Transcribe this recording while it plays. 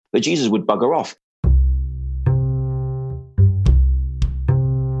But Jesus would bugger off.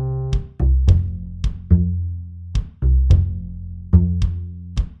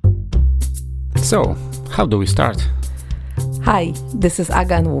 So, how do we start? Hi, this is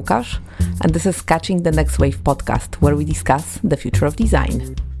Aga and Łukasz, and this is Catching the Next Wave podcast, where we discuss the future of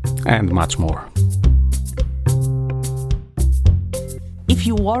design. And much more. If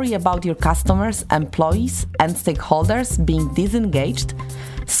you worry about your customers, employees, and stakeholders being disengaged,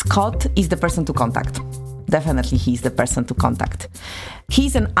 Scott is the person to contact. Definitely he's the person to contact.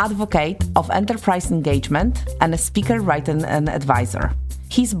 He's an advocate of enterprise engagement and a speaker, writer, and advisor.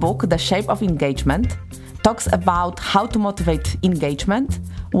 His book, The Shape of Engagement, talks about how to motivate engagement,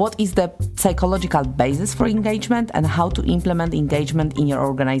 what is the psychological basis for engagement, and how to implement engagement in your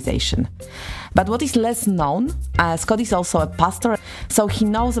organization. But what is less known, Scott is also a pastor, so he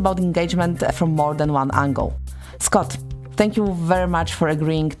knows about engagement from more than one angle. Scott, thank you very much for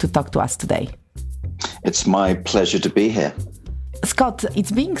agreeing to talk to us today. It's my pleasure to be here. Scott,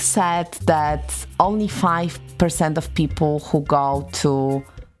 it's being said that only 5% of people who go to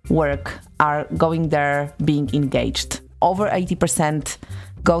work are going there being engaged. Over 80%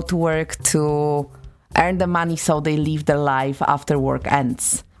 go to work to earn the money so they live their life after work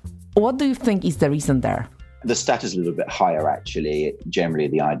ends. What do you think is the reason there? The stat is a little bit higher, actually. Generally,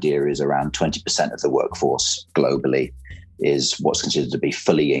 the idea is around 20% of the workforce globally is what's considered to be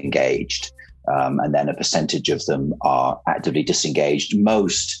fully engaged. And then a percentage of them are actively disengaged.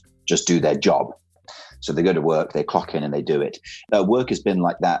 Most just do their job. So they go to work, they clock in and they do it. Work has been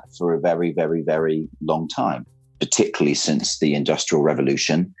like that for a very, very, very long time, particularly since the Industrial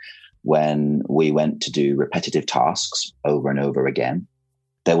Revolution, when we went to do repetitive tasks over and over again.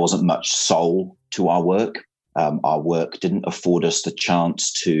 There wasn't much soul to our work. Our work didn't afford us the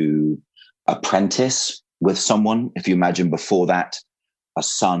chance to apprentice with someone. If you imagine before that, a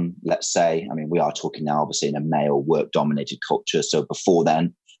son, let's say, we are talking now obviously in a male work-dominated culture. So before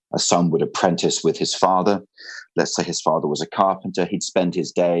then, a son would apprentice with his father. Let's say his father was a carpenter. He'd spend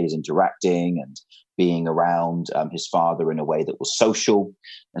his days interacting and being around his father in a way that was social.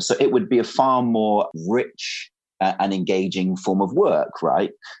 And so it would be a far more rich and engaging form of work,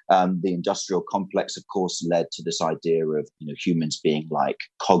 right? The industrial complex, of course, led to this idea of humans being like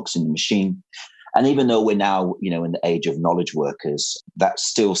cogs in the machine. And even though we're now, in the age of knowledge workers, that's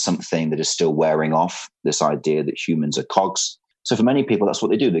still something that is still wearing off, this idea that humans are cogs. So for many people, that's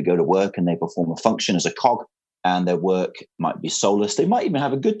what they do. They go to work and they perform a function as a cog, and their work might be soulless. They might even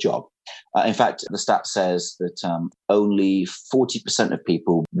have a good job. In fact, the stat says that only 40% of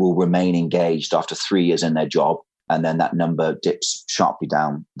people will remain engaged after 3 years in their job. And then that number dips sharply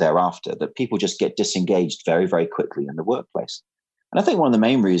down thereafter, that people just get disengaged very, very quickly in the workplace. And I think one of the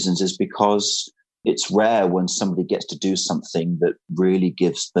main reasons is because it's rare when somebody gets to do something that really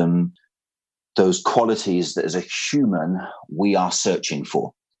gives them those qualities that as a human we are searching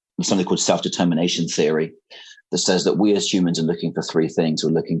for. There's something called self-determination theory that says that we as humans are looking for three things.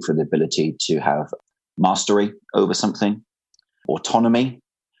 We're looking for the ability to have mastery over something, autonomy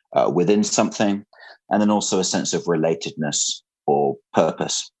within something, and then also a sense of relatedness or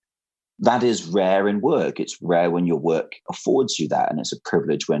purpose. That is rare in work. It's rare when your work affords you that, and it's a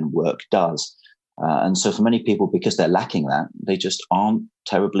privilege when work does. And so for many people, because they're lacking that, they just aren't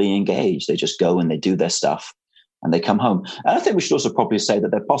terribly engaged. They just go and they do their stuff and they come home. And I think we should also probably say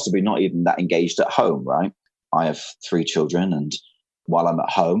that they're possibly not even that engaged at home, right? I have 3 children, and while I'm at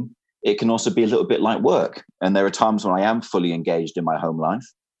home, it can also be a little bit like work. And there are times when I am fully engaged in my home life,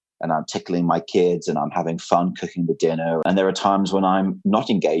 and I'm tickling my kids and I'm having fun cooking the dinner. And there are times when I'm not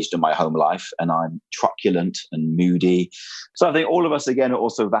engaged in my home life and I'm truculent and moody. So I think all of us, again, are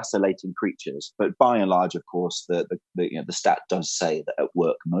also vacillating creatures. But by and large, of course, the stat does say that at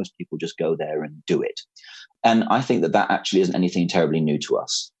work, most people just go there and do it. And I think that actually isn't anything terribly new to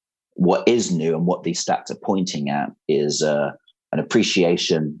us. What is new and what these stats are pointing at is an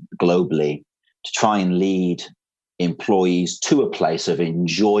appreciation globally to try and lead employees to a place of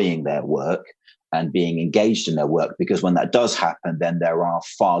enjoying their work and being engaged in their work, because when that does happen, then there are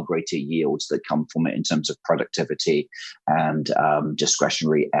far greater yields that come from it in terms of productivity and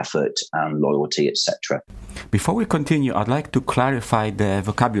discretionary effort and loyalty, etc. Before we continue, I'd like to clarify the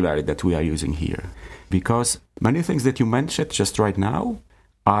vocabulary that we are using here, because many things that you mentioned just right now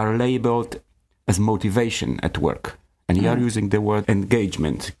are labeled as motivation at work. And you are using the word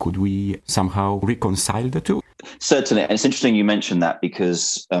engagement. Could we somehow reconcile the two? Certainly. And it's interesting you mentioned that,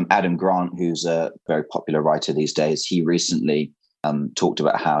 because Adam Grant, who's a very popular writer these days, he recently talked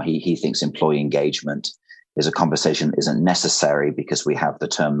about how he thinks employee engagement is a conversation that isn't necessary because we have the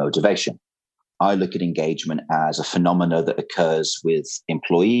term motivation. I look at engagement as a phenomena that occurs with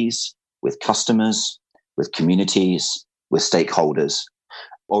employees, with customers, with communities, with stakeholders,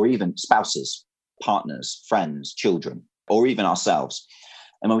 or even spouses, partners, friends, children, or even ourselves.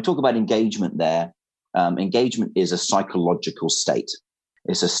 And when we talk about engagement there, engagement is a psychological state.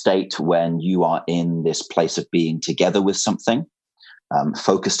 It's a state when you are in this place of being together with something,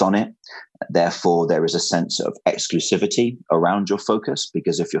 focused on it. Therefore, there is a sense of exclusivity around your focus,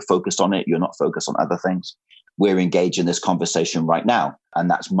 because if you're focused on it, you're not focused on other things. We're engaged in this conversation right now, and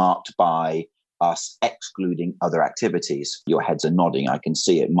that's marked by us excluding other activities. Your heads are nodding. I can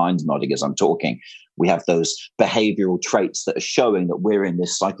see it. Mine's nodding as I'm talking. We have those behavioral traits that are showing that we're in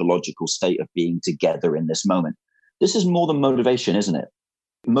this psychological state of being together in this moment. This is more than motivation, isn't it?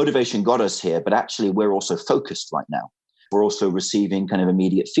 Motivation got us here, but actually we're also focused right now. We're also receiving kind of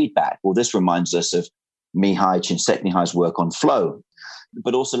immediate feedback. Well, this reminds us of Mihai Csikszentmihalyi's work on flow.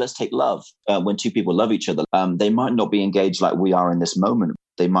 But also, let's take love. When two people love each other, they might not be engaged like we are in this moment.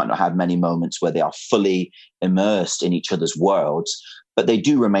 They might not have many moments where they are fully immersed in each other's worlds, but they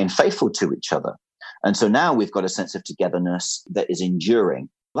do remain faithful to each other. And so now we've got a sense of togetherness that is enduring.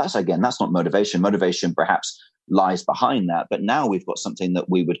 That's not motivation. Motivation perhaps lies behind that. But now we've got something that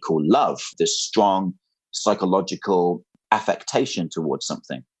we would call love, this strong psychological affectation towards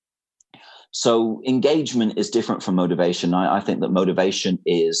something. So engagement is different from motivation. I think that motivation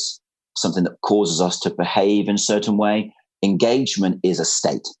is something that causes us to behave in a certain way. Engagement is a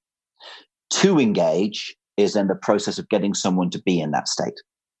state. To engage is then the process of getting someone to be in that state.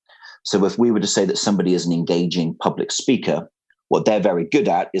 So if we were to say that somebody is an engaging public speaker, what they're very good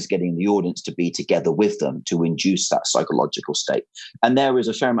at is getting the audience to be together with them to induce that psychological state. And there is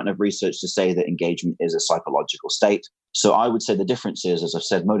a fair amount of research to say that engagement is a psychological state. So I would say the difference is, as I've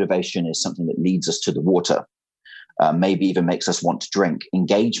said, motivation is something that leads us to the water, maybe even makes us want to drink.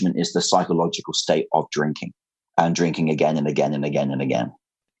 Engagement is the psychological state of drinking and drinking again and again and again and again.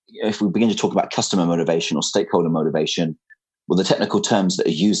 If we begin to talk about customer motivation or stakeholder motivation, well, the technical terms that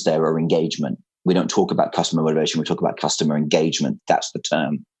are used there are engagement. We don't talk about customer motivation. We talk about customer engagement. That's the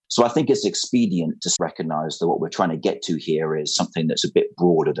term. So I think it's expedient to recognize that what we're trying to get to here is something that's a bit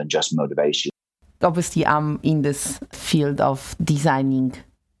broader than just motivation. Obviously, I'm in this field of designing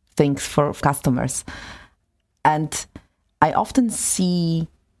things for customers. And I often see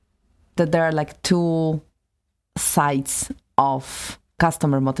that there are like two sides of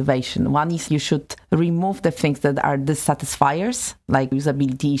customer motivation. One is you should remove the things that are dissatisfiers, like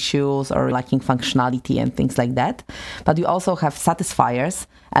usability issues or lacking functionality and things like that. But you also have satisfiers,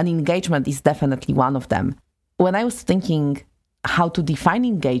 and engagement is definitely one of them. When I was thinking how to define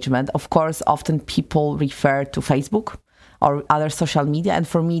engagement, of course, often people refer to Facebook or other social media. And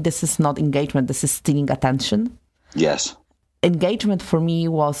for me, this is not engagement. This is stealing attention. Yes. Engagement for me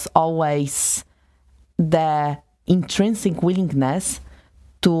was always the intrinsic willingness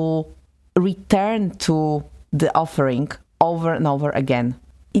to return to the offering over and over again.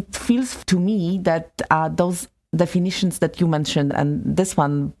 It feels to me that those definitions that you mentioned, and this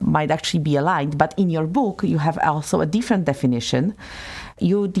one might actually be aligned, but in your book, you have also a different definition.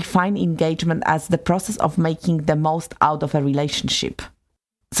 You define engagement as the process of making the most out of a relationship.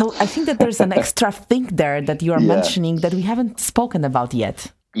 So I think that there's an extra thing there that you are mentioning that we haven't spoken about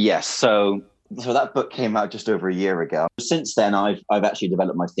yet. Yes. So that book came out just over a year ago. Since then, I've actually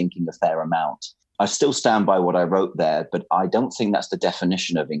developed my thinking a fair amount. I still stand by what I wrote there, but I don't think that's the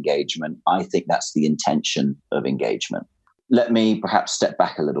definition of engagement. I think that's the intention of engagement. Let me perhaps step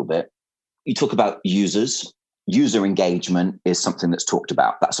back a little bit. You talk about users. User engagement is something that's talked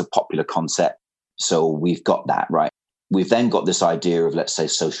about. That's a popular concept. So we've got that, right? We've then got this idea of, let's say,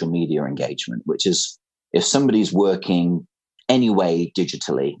 social media engagement, which is if somebody's working anyway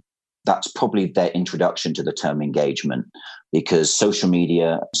digitally, that's probably their introduction to the term engagement, because social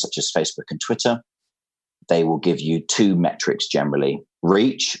media, such as Facebook and Twitter, they will give you two metrics generally: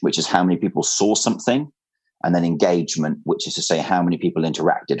 reach, which is how many people saw something, and then engagement, which is to say how many people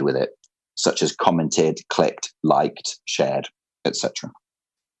interacted with it, such as commented, clicked, liked, shared, etc.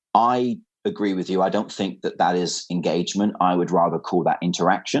 I agree with you. I don't think that that is engagement. I would rather call that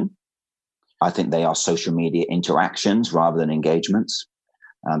interaction. I think they are social media interactions rather than engagements.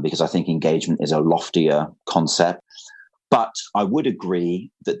 Because I think engagement is a loftier concept. But I would agree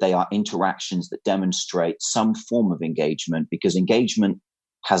that they are interactions that demonstrate some form of engagement, because engagement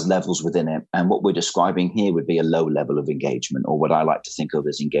has levels within it. And what we're describing here would be a low level of engagement, or what I like to think of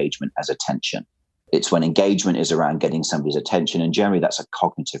as engagement as attention. It's when engagement is around getting somebody's attention. And generally, that's a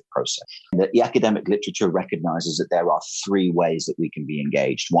cognitive process. The academic literature recognizes that there are three ways that we can be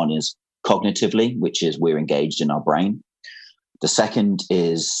engaged. One is cognitively, which is we're engaged in our brain. The second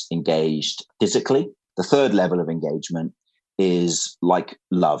is engaged physically. The third level of engagement is like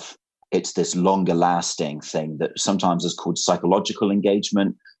love. It's this longer lasting thing that sometimes is called psychological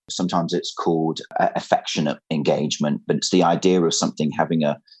engagement. Sometimes it's called affectionate engagement, but it's the idea of something having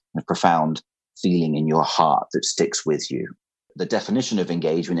a profound feeling in your heart that sticks with you. The definition of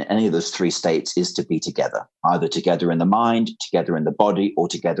engagement in any of those three states is to be together, either together in the mind, together in the body, or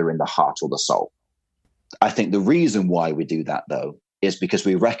together in the heart or the soul. I think the reason why we do that, though, is because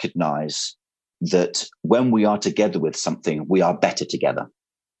we recognize that when we are together with something, we are better together.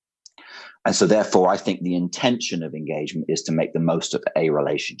 And so therefore, I think the intention of engagement is to make the most of a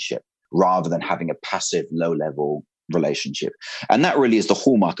relationship rather than having a passive, low-level relationship. And that really is the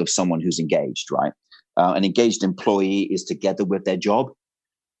hallmark of someone who's engaged, right? An engaged employee is together with their job.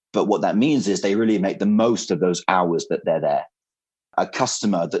 But what that means is they really make the most of those hours that they're there. A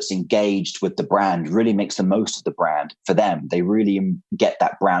customer that's engaged with the brand really makes the most of the brand for them. They really get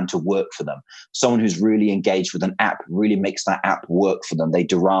that brand to work for them. Someone who's really engaged with an app really makes that app work for them. They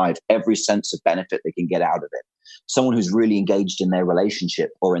derive every sense of benefit they can get out of it. Someone who's really engaged in their relationship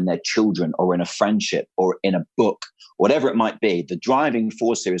or in their children or in a friendship or in a book, whatever it might be, the driving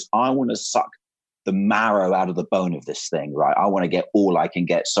force here is I want to suck the marrow out of the bone of this thing, right? I want to get all I can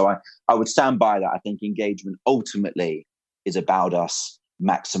get. So I would stand by that. I think engagement ultimately is about us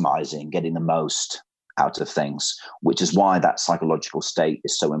maximizing, getting the most out of things, which is why that psychological state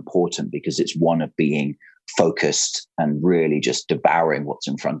is so important, because it's one of being focused and really just devouring what's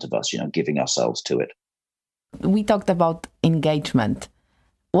in front of us, giving ourselves to it. We talked about engagement.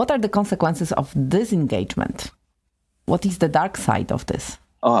 What are the consequences of disengagement? What is the dark side of this?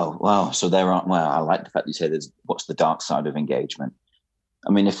 Oh, wow. So I like the fact you say what's the dark side of engagement?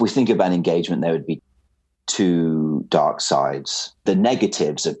 I mean, if we think about engagement, there would be two dark sides. The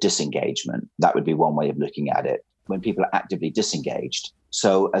negatives of disengagement, that would be one way of looking at it. When people are actively disengaged.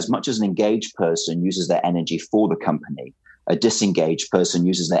 So as much as an engaged person uses their energy for the company, a disengaged person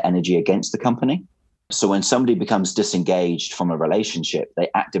uses their energy against the company. So when somebody becomes disengaged from a relationship, they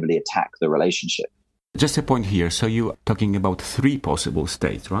actively attack the relationship. Just a point here. So you're talking about three possible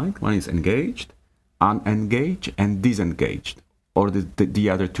states, right? One is engaged, unengaged, and disengaged. Or the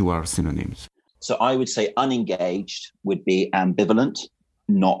other two are synonyms? So I would say unengaged would be ambivalent,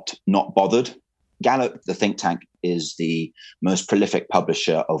 not bothered. Gallup, the think tank, is the most prolific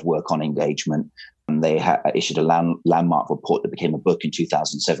publisher of work on engagement. And they issued a landmark report that became a book in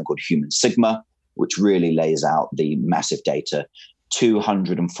 2007 called Human Sigma, which really lays out the massive data.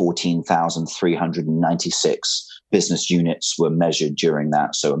 214,396 business units were measured during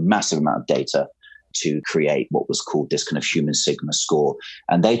that. So a massive amount of data to create what was called this kind of Human Sigma score.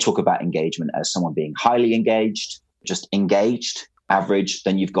 And they talk about engagement as someone being highly engaged, just engaged, average,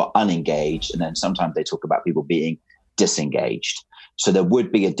 then you've got unengaged, and then sometimes they talk about people being disengaged. So there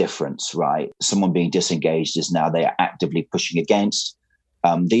would be a difference, right? Someone being disengaged is now they are actively pushing against.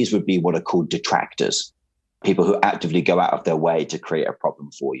 These would be what are called detractors, people who actively go out of their way to create a problem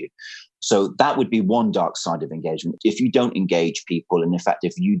for you. So that would be one dark side of engagement. If you don't engage people, and in fact,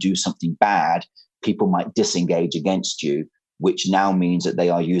 if you do something bad, people might disengage against you, which now means that they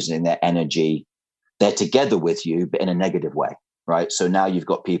are using their energy. They're together with you, but in a negative way, right? So now you've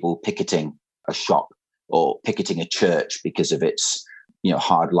got people picketing a shop or picketing a church because of its,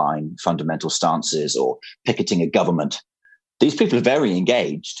 hardline fundamental stances, or picketing a government. These people are very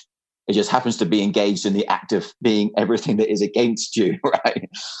engaged. It just happens to be engaged in the act of being everything that is against you, right?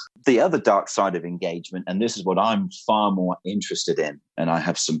 The other dark side of engagement, and this is what I'm far more interested in, and I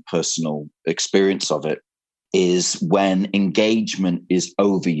have some personal experience of it, is when engagement is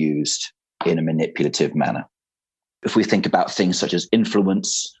overused in a manipulative manner. If we think about things such as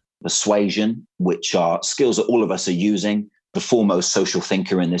influence, persuasion, which are skills that all of us are using, the foremost social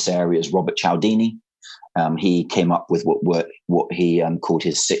thinker in this area is Robert Cialdini. He came up with what he called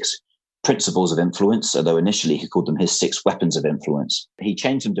his 6 principles of influence, although initially he called them his 6 weapons of influence. He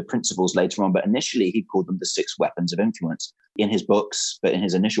changed them to principles later on, but initially he called them the 6 weapons of influence. In his books, but in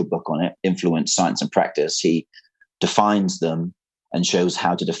his initial book on it, Influence, Science and Practice, he defines them and shows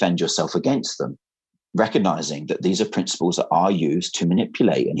how to defend yourself against them, recognizing that these are principles that are used to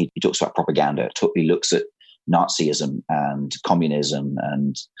manipulate. And he talks about propaganda. He looks at Nazism and communism.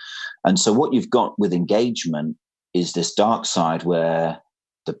 And so what you've got with engagement is this dark side where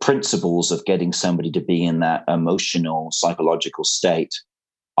the principles of getting somebody to be in that emotional, psychological state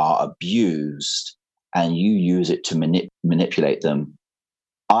are abused, and you use it to manipulate them.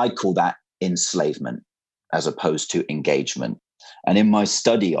 I call that enslavement as opposed to engagement. And in my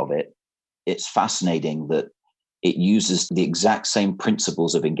study of it, it's fascinating that it uses the exact same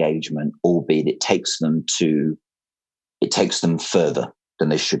principles of engagement, albeit it takes them to it takes them further than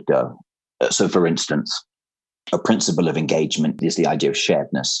they should go. So, for instance, a principle of engagement is the idea of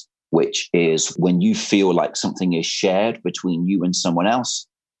sharedness, which is when you feel like something is shared between you and someone else,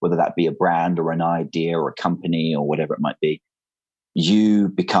 whether that be a brand or an idea or a company or whatever it might be, you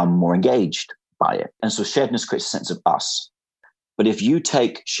become more engaged by it. And so sharedness creates a sense of us. But if you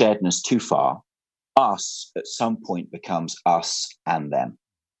take sharedness too far, us at some point becomes us and them.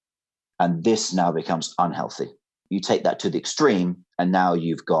 And this now becomes unhealthy. You take that to the extreme, and now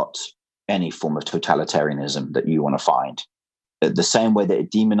you've got any form of totalitarianism that you want to find. The same way that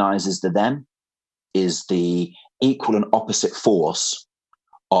it demonizes the them is the equal and opposite force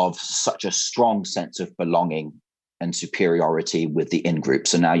of such a strong sense of belonging and superiority with the in-group.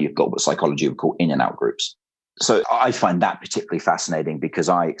 So now you've got what psychology would call in and out groups. So I find that particularly fascinating because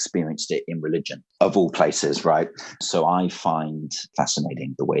I experienced it in religion, of all places, right? So I find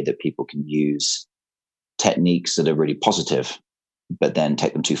fascinating the way that people can use techniques that are really positive, but then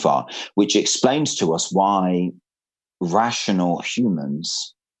take them too far, which explains to us why rational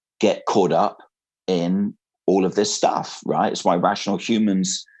humans get caught up in all of this stuff, right? It's why rational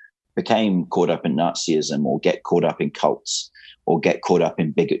humans became caught up in Nazism or get caught up in cults or get caught up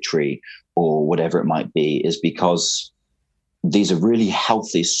in bigotry or whatever it might be, is because these are really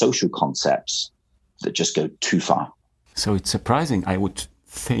healthy social concepts that just go too far. So it's surprising. I would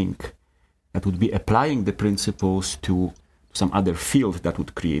think that would be applying the principles to some other field that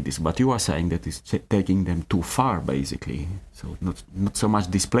would create this. But you are saying that it's taking them too far, basically. So not so much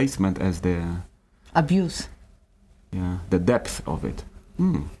displacement as the... abuse. Yeah, the depth of it.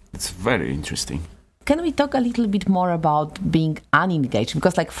 It's very interesting. Can we talk a little bit more about being unengaged?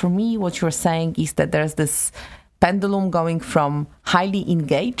 Because like for me, what you're saying is that there's this pendulum going from highly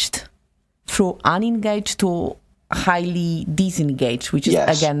engaged through unengaged to highly disengaged, which is,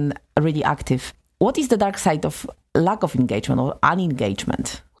 again, really active. What is the dark side of lack of engagement or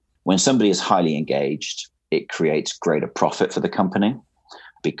unengagement? When somebody is highly engaged, it creates greater profit for the company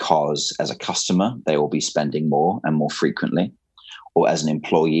because as a customer, they will be spending more and more frequently. Or as an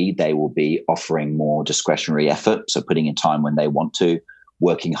employee, they will be offering more discretionary effort, so putting in time when they want to,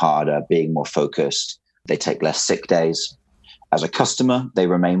 working harder, being more focused. They take less sick days. As a customer, they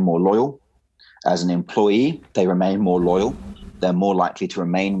remain more loyal. As an employee, they remain more loyal. They're more likely to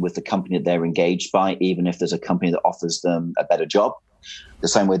remain with the company that they're engaged by, even if there's a company that offers them a better job. The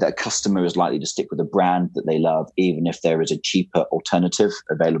same way that a customer is likely to stick with a brand that they love, even if there is a cheaper alternative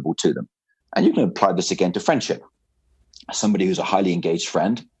available to them. And you can apply this again to friendship. Somebody who's a highly engaged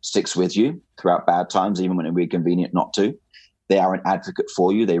friend sticks with you throughout bad times, even when it would be convenient not to. They are an advocate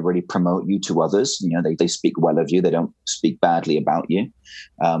for you. They really promote you to others. You know, they speak well of you. They don't speak badly about you.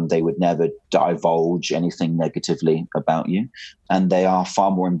 They would never divulge anything negatively about you. And they are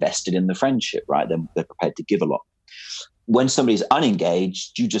far more invested in the friendship, right? They're prepared to give a lot. When somebody's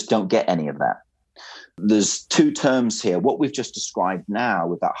unengaged, you just don't get any of that. There's two terms here. What we've just described now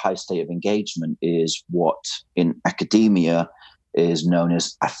with that high state of engagement is what in academia is known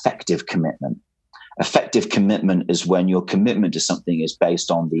as affective commitment. Effective commitment is when your commitment to something is based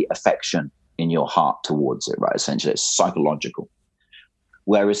on the affection in your heart towards it, right? Essentially, it's psychological.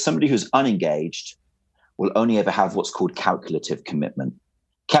 Whereas somebody who's unengaged will only ever have what's called calculative commitment.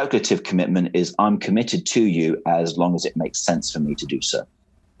 Calculative commitment is I'm committed to you as long as it makes sense for me to do so.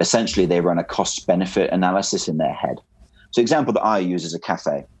 Essentially, they run a cost-benefit analysis in their head. So the example that I use is a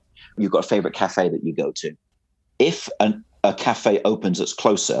cafe. You've got a favorite cafe that you go to. If a cafe opens that's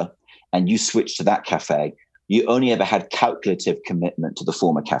closer and you switch to that cafe, you only ever had calculative commitment to the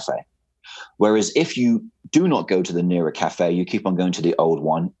former cafe. Whereas if you do not go to the nearer cafe, you keep on going to the old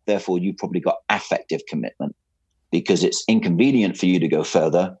one. Therefore, you probably got affective commitment because it's inconvenient for you to go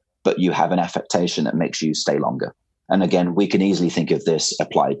further, but you have an affectation that makes you stay longer. And again, we can easily think of this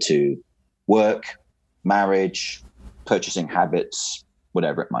applied to work, marriage, purchasing habits,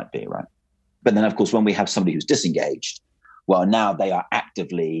 whatever it might be, right? But then, of course, when we have somebody who's disengaged, well, now they are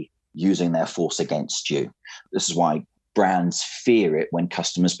actively using their force against you. This is why brands fear it when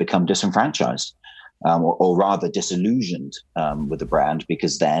customers become disenfranchised or rather disillusioned with the brand,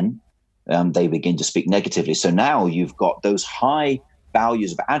 because then they begin to speak negatively. So now you've got those high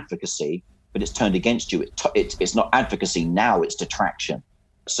values of advocacy, but it's turned against you. It's not advocacy, now it's detraction.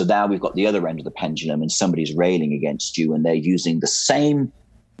 So now we've got the other end of the pendulum and somebody's railing against you and they're using the same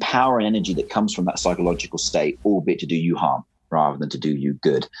power and energy that comes from that psychological state, albeit to do you harm rather than to do you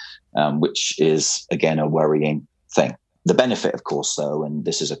good, which is, again, a worrying thing. The benefit, of course, though, and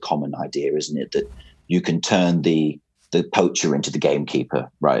this is a common idea, isn't it, that you can turn the poacher into the gamekeeper,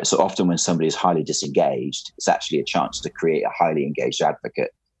 right? So often when somebody is highly disengaged, it's actually a chance to create a highly engaged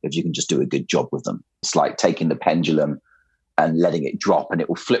advocate if you can just do a good job with them. It's like taking the pendulum and letting it drop, and it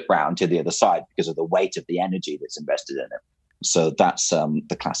will flip round to the other side because of the weight of the energy that's invested in it. So that's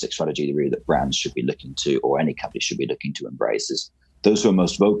the classic strategy really that brands should be looking to, or any company should be looking to embrace, is those who are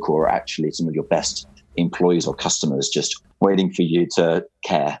most vocal are actually some of your best employees or customers just waiting for you to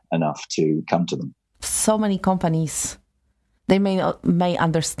care enough to come to them. So many companies, they may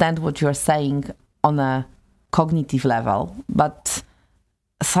understand what you're saying on a cognitive level, but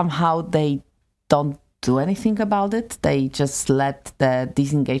somehow they don't do anything about it. They just let the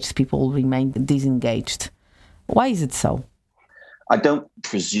disengaged people remain disengaged. Why is it so? I don't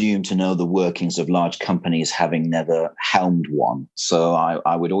presume to know the workings of large companies, having never helmed one. So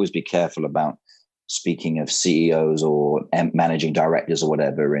I would always be careful about speaking of CEOs or managing directors or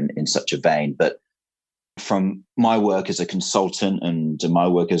whatever in such a vein. But from my work as a consultant and my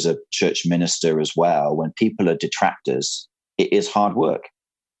work as a church minister as well, when people are detractors, it is hard work.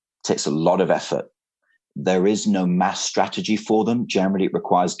 It takes a lot of effort. There is no mass strategy for them. Generally, it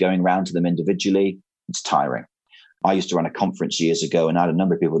requires going around to them individually. It's tiring. I used to run a conference years ago, and I had a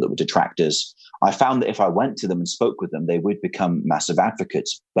number of people that were detractors. I found that if I went to them and spoke with them, they would become massive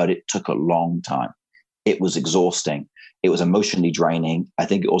advocates, but it took a long time. It was exhausting. It was emotionally draining. I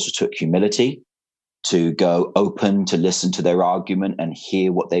think it also took humility to go open, to listen to their argument and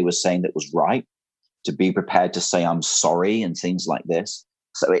hear what they were saying that was right, to be prepared to say, I'm sorry, and things like this.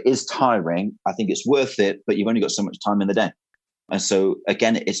 So it is tiring. I think it's worth it, but you've only got so much time in the day. And so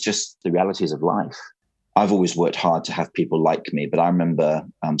again, it's just the realities of life. I've always worked hard to have people like me, but I remember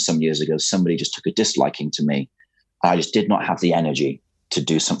some years ago, somebody just took a disliking to me. I just did not have the energy to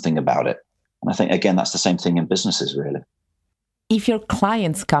do something about it. And I think, again, that's the same thing in businesses, really. If your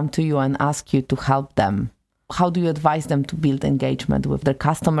clients come to you and ask you to help them, how do you advise them to build engagement with their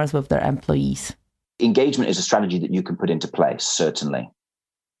customers, with their employees? Engagement is a strategy that you can put into place, certainly.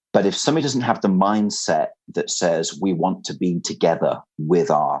 But if somebody doesn't have the mindset that says we want to be together with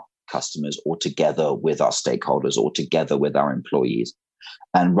our customers or together with our stakeholders or together with our employees,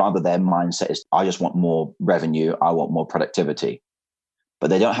 and rather their mindset is, I just want more revenue, I want more productivity, but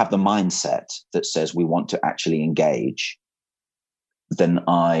they don't have the mindset that says we want to actually engage, then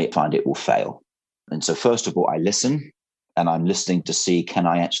I find it will fail. And so first of all, I listen, and I'm listening to see, can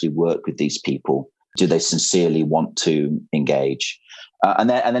I actually work with these people? Do they sincerely want to engage? And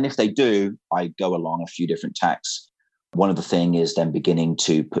then if they do, I go along a few different tacks. One of the things is then beginning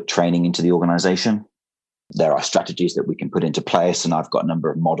to put training into the organization. There are strategies that we can put into place, and I've got a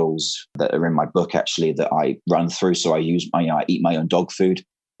number of models that are in my book actually that I run through. So I eat my own dog food.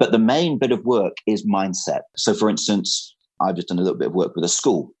 But the main bit of work is mindset. So for instance, I've just done a little bit of work with a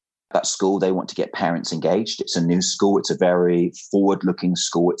school. That school, they want to get parents engaged. It's a new school. It's a very forward-looking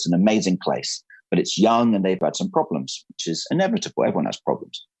school. It's an amazing place, but it's young and they've had some problems, which is inevitable. Everyone has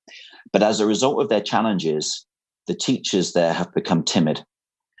problems. But as a result of their challenges, the teachers there have become timid.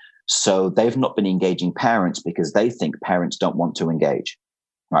 So they've not been engaging parents because they think parents don't want to engage.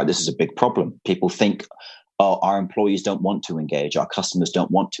 Right? This is a big problem. People think, oh, our employees don't want to engage. Our customers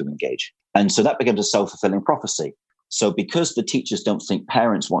don't want to engage. And so that becomes a self-fulfilling prophecy. So because the teachers don't think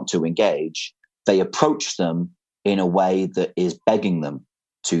parents want to engage, they approach them in a way that is begging them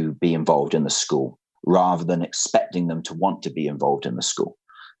to be involved in the school rather than expecting them to want to be involved in the school.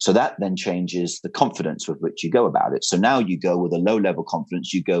 So that then changes the confidence with which you go about it. So now you go with a low-level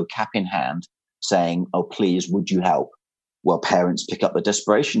confidence, you go cap in hand saying, oh, please, would you help? Well, parents pick up the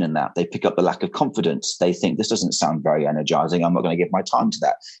desperation in that. They pick up the lack of confidence. They think this doesn't sound very energizing. I'm not going to give my time to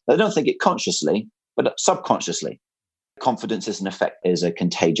that. They don't think it consciously, but subconsciously. Confidence is a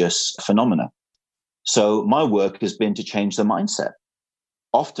contagious phenomena. So my work has been to change the mindset.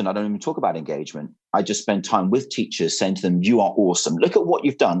 Often I don't even talk about engagement. I just spend time with teachers saying to them, you are awesome. Look at what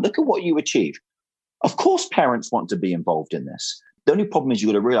you've done. Look at what you achieved. Of course, parents want to be involved in this. The only problem is you've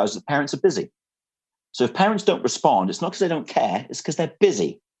got to realize that parents are busy. So if parents don't respond, it's not because they don't care. It's because they're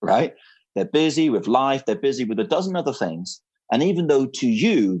busy, right? They're busy with life. They're busy with a dozen other things. And even though to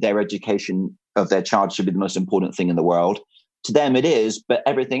you, their education of their child should be the most important thing in the world, to them it is, but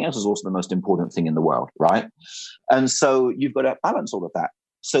everything else is also the most important thing in the world, right? And so you've got to balance all of that.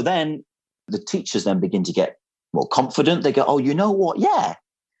 So then the teachers then begin to get more confident. They go, oh, you know what? Yeah.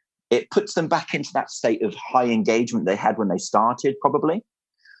 It puts them back into that state of high engagement they had when they started, probably.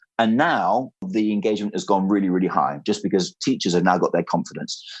 And now the engagement has gone really, really high just because teachers have now got their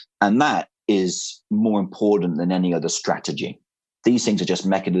confidence. And that is more important than any other strategy. These things are just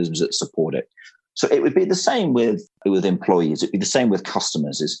mechanisms that support it. So it would be the same with employees. It'd be the same with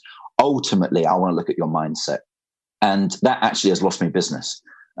customers. Is ultimately, I want to look at your mindset. And that actually has lost me business.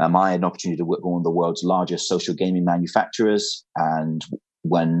 I had an opportunity to work with one of the world's largest social gaming manufacturers. And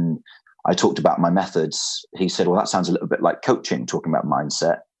when I talked about my methods. He said, well, that sounds a little bit like coaching, talking about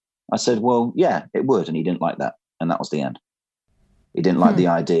mindset. I said, well, yeah, it would. And he didn't like that. And that was the end. He didn't like the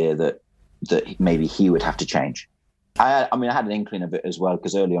idea that maybe he would have to change. I had an inkling of it as well,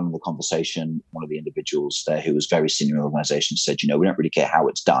 because early on in the conversation, one of the individuals there who was very senior in the organization said, we don't really care how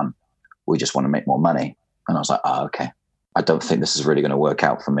it's done. We just want to make more money. And I was like, okay, I don't think this is really going to work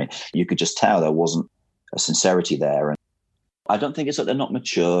out for me. You could just tell there wasn't a sincerity there. And I don't think it's that they're not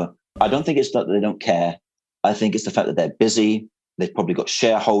mature. I don't think it's that they don't care. I think it's the fact that they're busy. They've probably got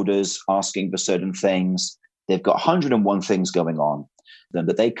shareholders asking for certain things. They've got 101 things going on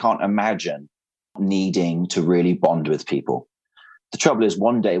that they can't imagine needing to really bond with people. The trouble is,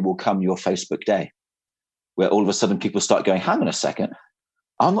 one day will come your Facebook day where all of a sudden people start going, hang on a second,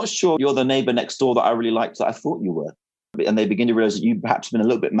 I'm not sure you're the neighbor next door that I really liked that I thought you were. And they begin to realize that you perhaps been a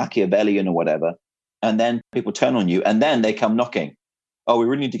little bit Machiavellian or whatever. And then people turn on you and then they come knocking. Oh, we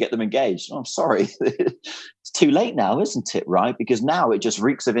really need to get them engaged. Oh, I'm sorry. It's too late now, isn't it? Right? Because now it just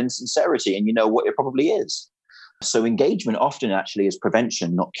reeks of insincerity and you know what it probably is. So engagement often actually is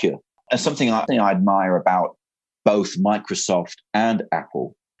prevention, not cure. And something I admire about both Microsoft and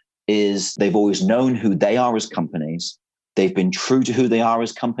Apple is they've always known who they are as companies. They've been true to who they are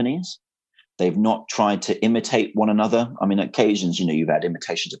as companies. They've not tried to imitate one another. I mean, occasions, you've had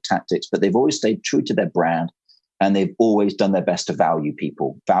imitations of tactics, but they've always stayed true to their brand. And they've always done their best to value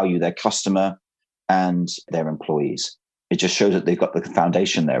people, value their customer and their employees. It just shows that they've got the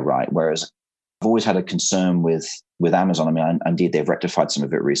foundation there right. Whereas I've always had a concern with Amazon. I mean, indeed, they've rectified some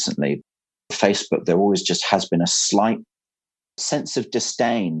of it recently. Facebook, there always just has been a slight sense of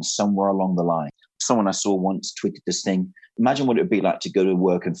disdain somewhere along the line. Someone I saw once tweeted this thing, imagine what it would be like to go to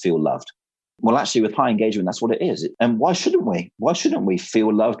work and feel loved. Well, actually, with high engagement, that's what it is. And why shouldn't we? Why shouldn't we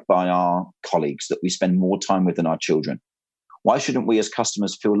feel loved by our colleagues that we spend more time with than our children? Why shouldn't we as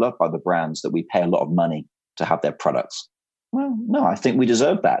customers feel loved by the brands that we pay a lot of money to have their products? Well, no, I think we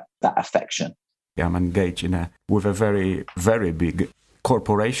deserve that affection. Yeah, I'm engaged with a very, very big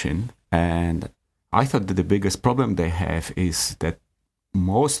corporation. And I thought that the biggest problem they have is that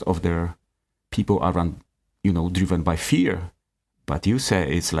most of their people are driven by fear. But you say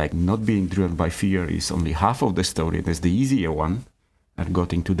it's like not being driven by fear is only half of the story. That's the easier one. And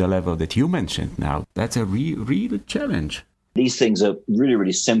getting to the level that you mentioned now, that's a real challenge. These things are really,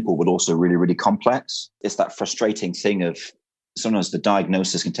 really simple, but also really, really complex. It's that frustrating thing of sometimes the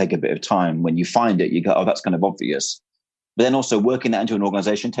diagnosis can take a bit of time. When you find it, you go, oh, that's kind of obvious. But then also working that into an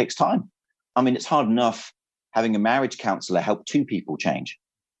organization takes time. I mean, it's hard enough having a marriage counselor help two people change,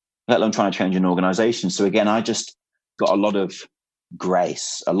 let alone trying to change an organization. So again, I just got a lot of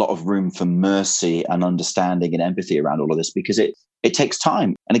grace, a lot of room for mercy and understanding and empathy around all of this, because it takes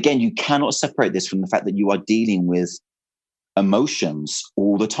time. And again, you cannot separate this from the fact that you are dealing with emotions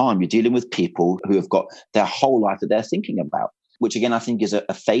all the time. You're dealing with people who have got their whole life that they're thinking about, which again, I think is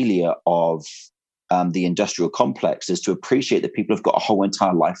a failure of the industrial complex, is to appreciate that people have got a whole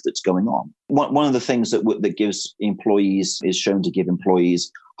entire life that's going on. One of the things that gives employees, is shown to give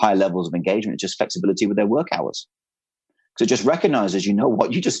employees high levels of engagement, is just flexibility with their work hours. So it just recognizes,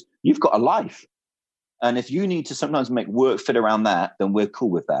 you've got a life. And if you need to sometimes make work fit around that, then we're cool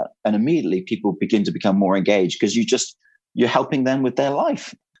with that. And immediately people begin to become more engaged because you're helping them with their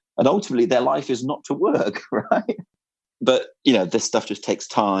life. And ultimately their life is not to work, right? But, this stuff just takes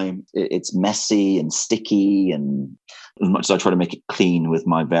time. It's messy and sticky. And as much as I try to make it clean with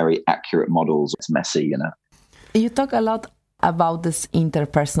my very accurate models, it's messy, You talk a lot about this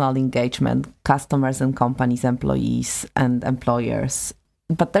interpersonal engagement, customers and companies, employees and employers.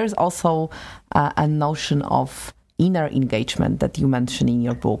 But there's also a notion of inner engagement that you mention in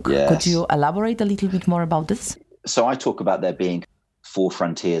your book. Yes. Could you elaborate a little bit more about this? So I talk about there being 4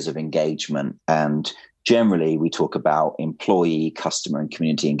 frontiers of engagement, and generally we talk about employee, customer, and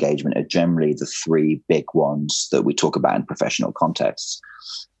community engagement are generally the 3 big ones that we talk about in professional contexts.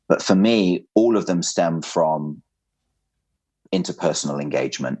 But for me, all of them stem from interpersonal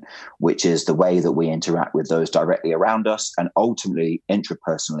engagement, which is the way that we interact with those directly around us, and ultimately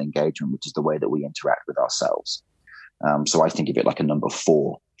intrapersonal engagement, which is the way that we interact with ourselves. So I think of it like a number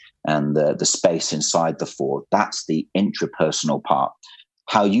 4. And the space inside the 4, that's the intrapersonal part.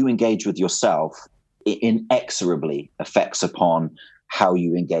 How you engage with yourself inexorably affects upon how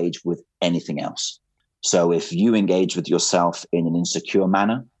you engage with anything else. So if you engage with yourself in an insecure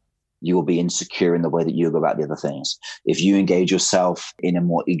manner, you will be insecure in the way that you go about the other things. If you engage yourself in a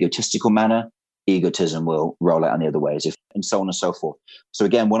more egotistical manner, egotism will roll out in the other ways, and so on and so forth. So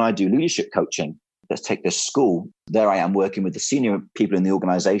again, when I do leadership coaching, let's take this school. There I am working with the senior people in the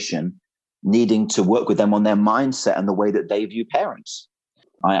organization, needing to work with them on their mindset and the way that they view parents.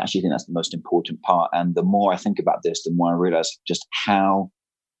 I actually think that's the most important part. And the more I think about this, the more I realize just how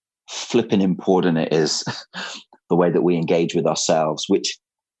flipping important it is, the way that we engage with ourselves, which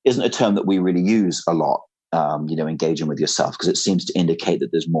isn't a term that we really use a lot, engaging with yourself, because it seems to indicate that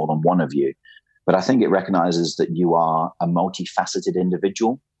there's more than one of you. But I think it recognizes that you are a multifaceted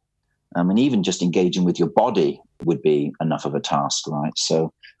individual. And even just engaging with your body would be enough of a task, right?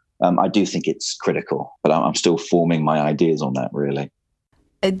 So I do think it's critical, but I'm still forming my ideas on that, really.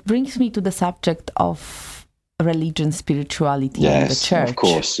 It brings me to the subject of religion, spirituality, yes, and the church. Of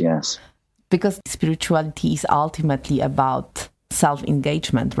course, yes. Because spirituality is ultimately about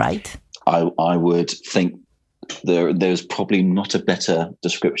self-engagement, right? I would think there's probably not a better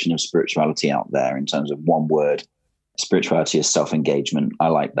description of spirituality out there in terms of one word. Spirituality is self-engagement. I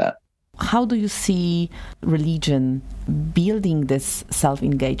like that. How do you see religion building this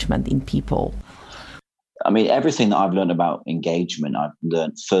self-engagement in people? I mean, everything that I've learned about engagement, I've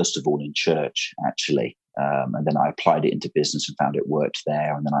learned first of all in church, actually. And then I applied it into business and found it worked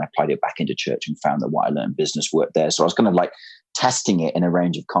there. And then I applied it back into church and found that what I learned in business worked there. So I was kind of like testing it in a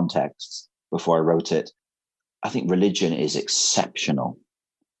range of contexts before I wrote it. I think religion is exceptional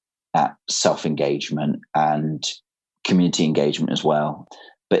at self-engagement and community engagement as well.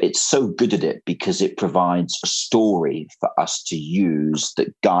 But it's so good at it because it provides a story for us to use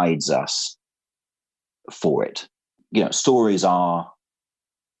that guides us for it. Stories are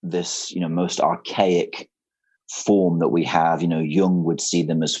this, most archaic form that we have. Jung would see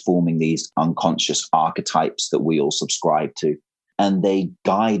them as forming these unconscious archetypes that we all subscribe to. And they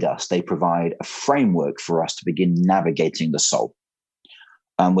guide us. They provide a framework for us to begin navigating the soul.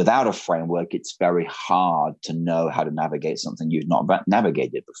 And without a framework, it's very hard to know how to navigate something you've not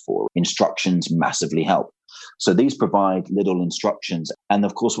navigated before. Instructions massively help. So these provide little instructions. And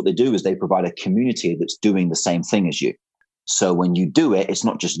of course, what they do is they provide a community that's doing the same thing as you. So when you do it, it's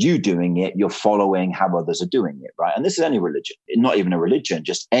not just you doing it, you're following how others are doing it, right? And this is any religion, not even a religion,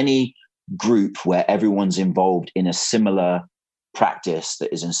 just any group where everyone's involved in a similar practice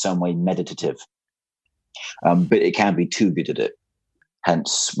that is in some way meditative. But it can be too good at it.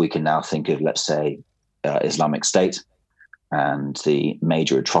 Hence, we can now think of, let's say, Islamic State and the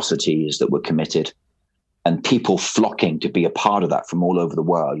major atrocities that were committed and people flocking to be a part of that from all over the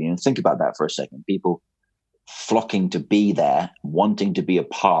world. Think about that for a second. People flocking to be there, wanting to be a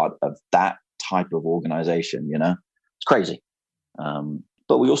part of that type of organization, it's crazy.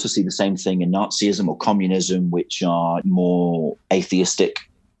 But we also see the same thing in Nazism or communism, which are more atheistic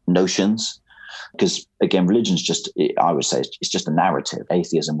notions. Because again, religion's I would say it's just a narrative.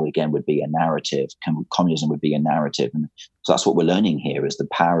 Atheism would be a narrative. Communism would be a narrative. And so that's what we're learning here is the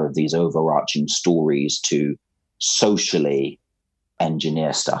power of these overarching stories to socially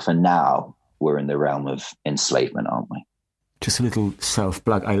engineer stuff. And now we're in the realm of enslavement, aren't we? Just a little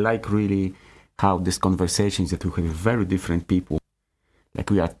self-plug. I like really how these conversations that we have with very different people, like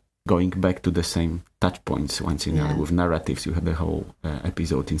we are going back to the same touch points once in a while with narratives. You had a whole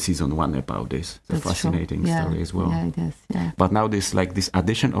episode in season 1 about this. It's a fascinating story as well. Yeah, it is. Yeah. But now this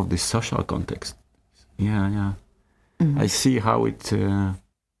addition of this social context. Yeah. Mm-hmm. I see how it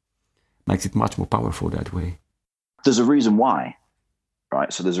makes it much more powerful that way. There's a reason why,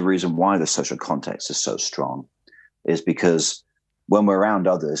 right? So there's a reason why the social context is so strong, is because when we're around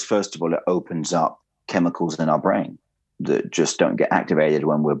others, first of all, it opens up chemicals in our brain that just don't get activated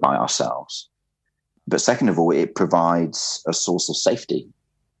when we're by ourselves. But second of all, it provides a source of safety.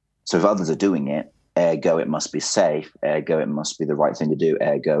 So if others are doing it, ergo it must be safe, ergo it must be the right thing to do,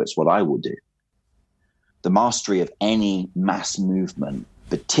 ergo it's what I will do. The mastery of any mass movement,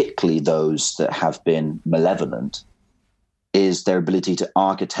 particularly those that have been malevolent, is their ability to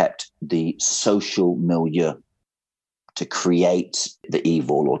architect the social milieu, to create the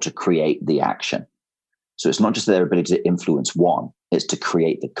evil or to create the action. So it's not just their ability to influence one, it's to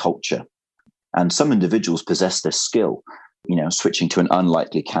create the culture. And some individuals possess this skill, switching to an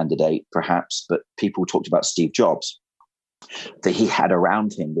unlikely candidate perhaps, but people talked about Steve Jobs, that he had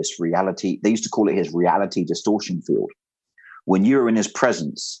around him this reality. They used to call it his reality distortion field. When you were in his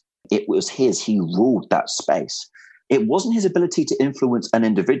presence, it was he ruled that space. It wasn't his ability to influence an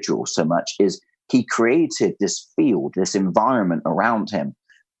individual so much as he created this field, this environment around him.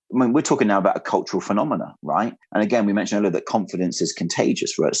 I mean, we're talking now about a cultural phenomena, right? And again, we mentioned earlier that confidence is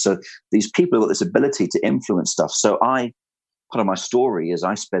contagious, right? So these people have got this ability to influence stuff. So part of my story is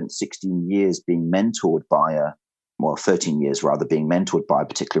I spent 16 years being mentored by 13 years rather, being mentored by a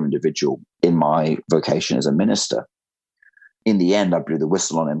particular individual in my vocation as a minister. In the end, I blew the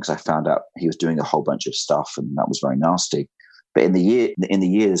whistle on him because I found out he was doing a whole bunch of stuff and that was very nasty. But in the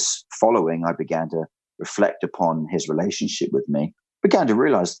years following, I began to reflect upon his relationship with me. began to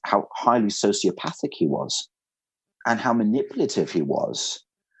realize how highly sociopathic he was and how manipulative he was,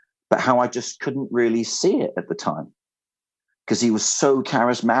 but how I just couldn't really see it at the time because he was so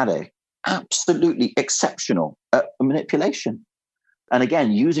charismatic, absolutely exceptional at manipulation. And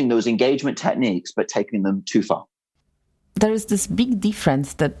again, using those engagement techniques, but taking them too far. There is this big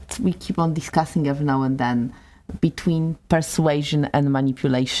difference that we keep on discussing every now and then between persuasion and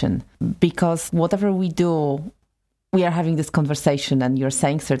manipulation. Because whatever we do, we are having this conversation and you're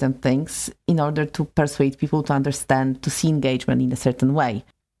saying certain things in order to persuade people to understand, to see engagement in a certain way.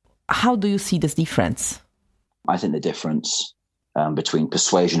 How do you see this difference? I think the difference between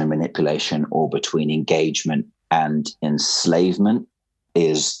persuasion and manipulation, or between engagement and enslavement,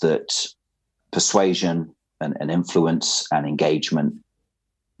 is that persuasion and influence and engagement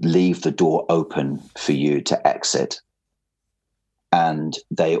leave the door open for you to exit. And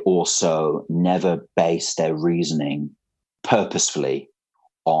they also never base their reasoning purposefully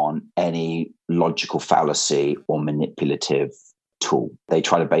on any logical fallacy or manipulative tool. They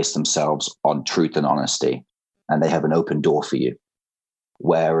try to base themselves on truth and honesty, and they have an open door for you.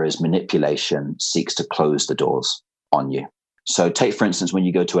 Whereas manipulation seeks to close the doors on you. So take, for instance, when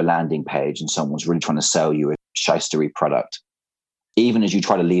you go to a landing page and someone's really trying to sell you a shystery product, even as you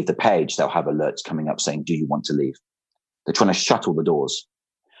try to leave the page, they'll have alerts coming up saying, do you want to leave? They're trying to shut all the doors.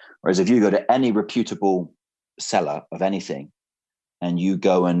 Whereas if you go to any reputable seller of anything and you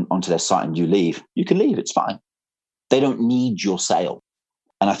go onto their site and you leave, you can leave. It's fine. They don't need your sale.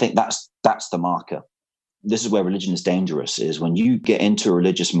 And I think that's the marker. This is where religion is dangerous, is when you get into a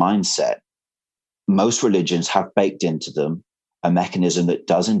religious mindset, most religions have baked into them a mechanism that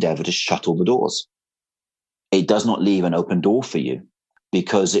does endeavor to shut all the doors. It does not leave an open door for you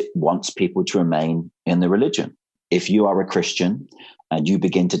because it wants people to remain in the religion. If you are a Christian and you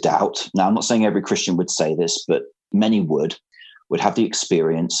begin to doubt, now I'm not saying every Christian would say this, but many would have the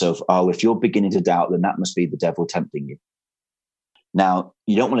experience of, oh, if you're beginning to doubt, then that must be the devil tempting you. Now,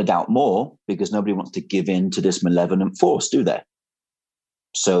 you don't want to doubt more because nobody wants to give in to this malevolent force, do they?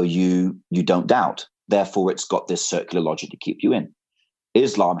 So you don't doubt. Therefore, it's got this circular logic to keep you in.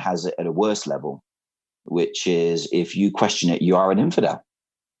 Islam has it at a worse level, which is if you question it, you are an infidel,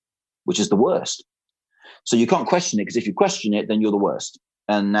 which is the worst. So you can't question it because if you question it, then you're the worst.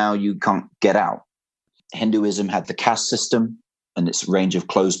 And now you can't get out. Hinduism had the caste system and its range of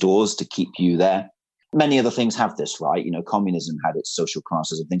closed doors to keep you there. Many other things have this, right? You know, communism had its social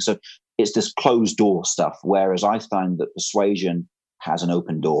classes and things. So it's this closed door stuff, whereas I find that persuasion has an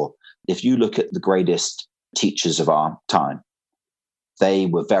open door. If you look at the greatest teachers of our time, they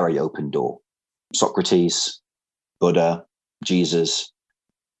were very open door. Socrates, Buddha, Jesus.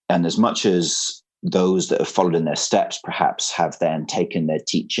 And as much as those that have followed in their steps perhaps have then taken their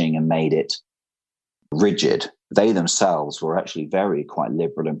teaching and made it rigid, they themselves were actually quite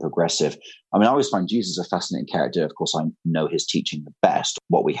liberal and progressive. I mean, I always find Jesus a fascinating character. Of course, I know his teaching the best,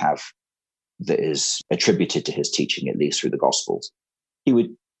 what we have that is attributed to his teaching, at least through the Gospels. He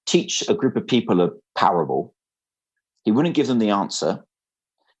would teach a group of people a parable. He wouldn't give them the answer.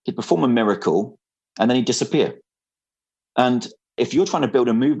 He'd perform a miracle, and then he'd disappear. And if you're trying to build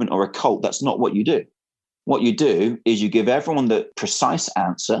a movement or a cult, that's not what you do. What you do is you give everyone the precise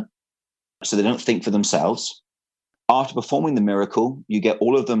answer so they don't think for themselves. After performing the miracle, you get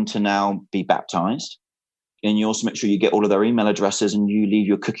all of them to now be baptized. And you also make sure you get all of their email addresses and you leave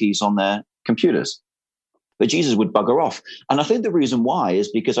your cookies on their computers. But Jesus would bugger off. And I think the reason why is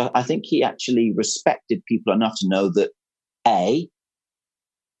because I think he actually respected people enough to know that A,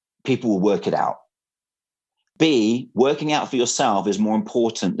 people will work it out. B, working out for yourself is more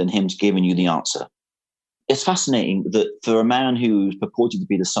important than him giving you the answer. It's fascinating that for a man who's purported to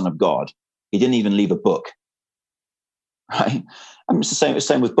be the Son of God, he didn't even leave a book. Right? I mean, it's the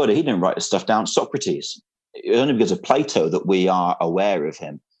same with Buddha. He didn't write this stuff down. Socrates. It was only because of Plato that we are aware of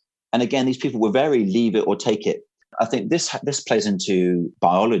him. And again, these people were very leave it or take it. I think this plays into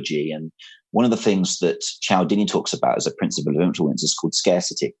biology. And one of the things that Cialdini talks about as a principle of influence is called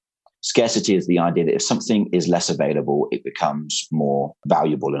scarcity. Scarcity is the idea that if something is less available, it becomes more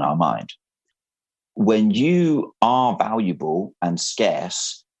valuable in our mind. When you are valuable and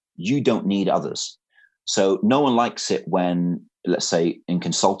scarce, you don't need others. So no one likes it when, let's say, in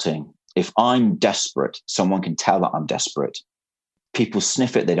consulting, if I'm desperate, someone can tell that I'm desperate. People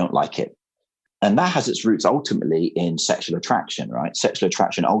sniff it, they don't like it. And that has its roots ultimately in sexual attraction, right? Sexual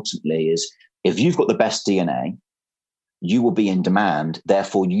attraction ultimately is if you've got the best DNA, you will be in demand.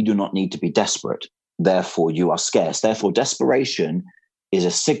 Therefore, you do not need to be desperate. Therefore, you are scarce. Therefore, desperation is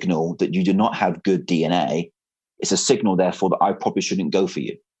a signal that you do not have good DNA. It's a signal, therefore, that I probably shouldn't go for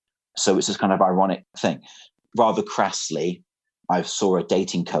you. So it's this kind of ironic thing. Rather crassly, I saw a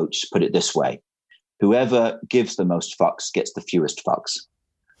dating coach put it this way: whoever gives the most fucks gets the fewest fucks.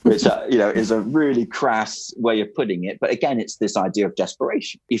 Which, is a really crass way of putting it. But again, it's this idea of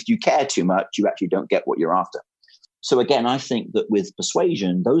desperation. If you care too much, you actually don't get what you're after. So again, I think that with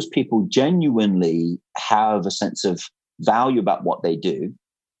persuasion, those people genuinely have a sense of value about what they do,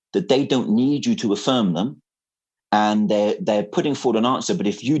 that they don't need you to affirm them, and they're putting forward an answer. But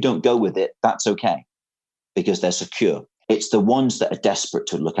if you don't go with it, that's okay, because they're secure. It's the ones that are desperate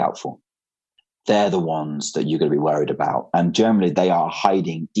to look out for. They're the ones that you're going to be worried about. And generally, they are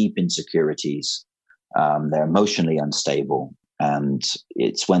hiding deep insecurities. They're emotionally unstable. And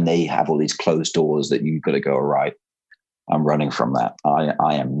it's when they have all these closed doors that you've got to go, all right, I'm running from that.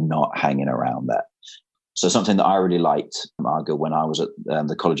 I am not hanging around that. So something that I really liked, Margo, when I was at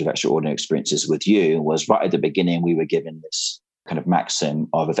the College of Extraordinary Experiences with you, was right at the beginning, we were given this kind of maxim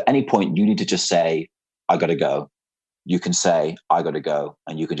of, if at any point you need to just say, I got to go, you can say, I got to go,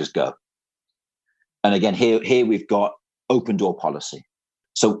 and you can just go. And again, here we've got open door policy.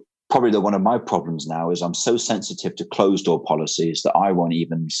 So probably one of my problems now is I'm so sensitive to closed door policies that I won't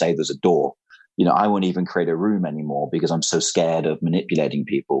even say there's a door. I won't even create a room anymore because I'm so scared of manipulating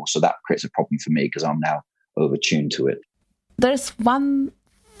people. So that creates a problem for me because I'm now overtuned to it. There's one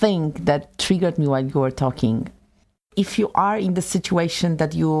thing that triggered me while you were talking. If you are in the situation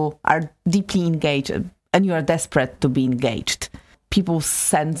that you are deeply engaged and you are desperate to be engaged, people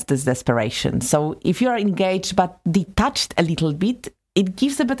sense this desperation. So if you are engaged but detached a little bit, it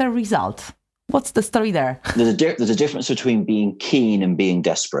gives a better result. What's the story there? There's a difference between being keen and being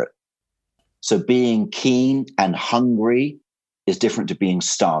desperate. So being keen and hungry is different to being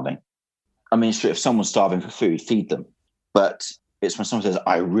starving. I mean, if someone's starving for food, feed them. But it's when someone says,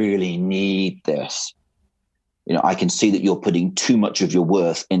 I really need this. I can see that you're putting too much of your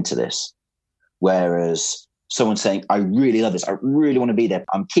worth into this. Whereas someone saying, I really love this, I really want to be there,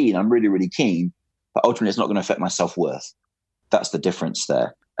 I'm keen, I'm really, really keen, but ultimately it's not going to affect my self-worth. That's the difference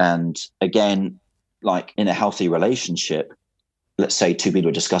there. And again, like in a healthy relationship, let's say two people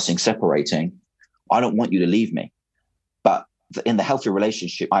are discussing separating, I don't want you to leave me. But in the healthy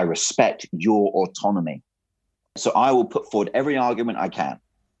relationship, I respect your autonomy. So I will put forward every argument I can,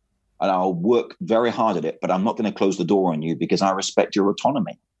 and I'll work very hard at it, but I'm not going to close the door on you because I respect your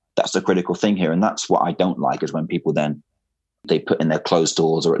autonomy. That's the critical thing here. And that's what I don't like, is when people then, they put in their closed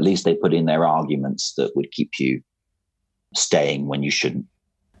doors, or at least they put in their arguments that would keep you staying when you shouldn't.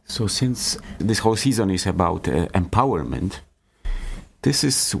 So since this whole season is about empowerment, this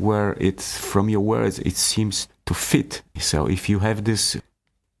is where from your words, it seems to fit. So if you have this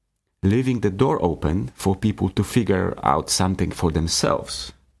leaving the door open for people to figure out something for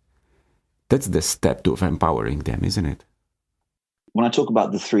themselves, that's the step to empowering them, isn't it? When I talk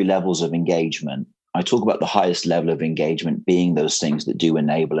about the 3 levels of engagement, I talk about the highest level of engagement being those things that do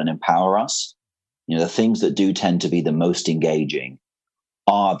enable and empower us. The things that do tend to be the most engaging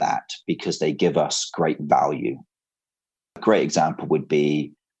are that because they give us great value. A great example would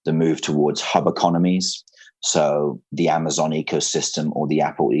be the move towards hub economies. So the Amazon ecosystem, or the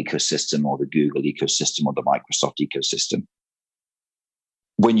Apple ecosystem, or the Google ecosystem, or the Microsoft ecosystem.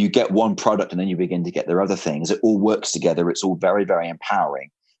 When you get one product and then you begin to get their other things, it all works together. It's all very, very empowering.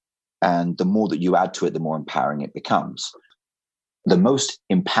 And the more that you add to it, the more empowering it becomes. The most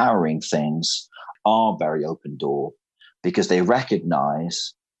empowering things are very open door, because they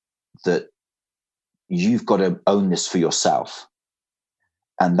recognize that you've got to own this for yourself.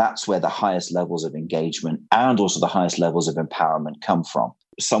 And that's where the highest levels of engagement and also the highest levels of empowerment come from.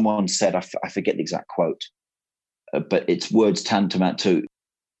 Someone said, I forget the exact quote, but it's words tantamount to,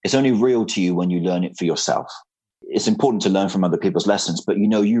 it's only real to you when you learn it for yourself. It's important to learn from other people's lessons, but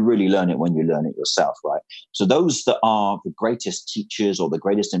you really learn it when you learn it yourself, right? So those that are the greatest teachers or the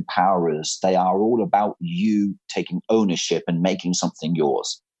greatest empowerers, they are all about you taking ownership and making something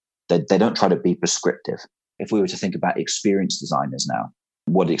yours. They don't try to be prescriptive. If we were to think about experience designers now,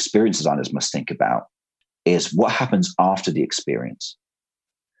 what experience designers must think about is what happens after the experience.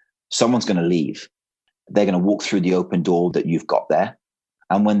 Someone's going to leave. They're going to walk through the open door that you've got there.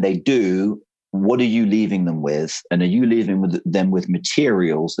 And when they do, what are you leaving them with? And are you leaving them with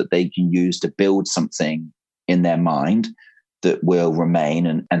materials that they can use to build something in their mind that will remain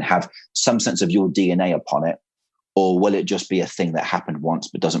and have some sense of your DNA upon it? Or will it just be a thing that happened once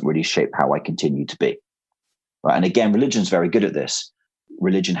but doesn't really shape how I continue to be? Right? And again, religion's very good at this.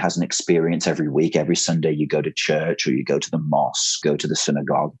 Religion has an experience every week. Every Sunday you go to church, or you go to the mosque, go to the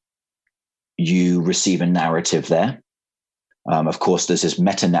synagogue. You receive a narrative there. Of course, there's this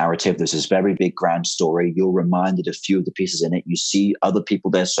meta-narrative. There's this very big grand story. You're reminded of a few of the pieces in it. You see other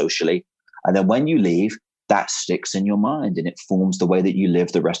people there socially. And then when you leave, that sticks in your mind and it forms the way that you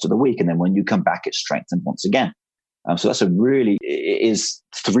live the rest of the week. And then when you come back, it's strengthened once again. So that's the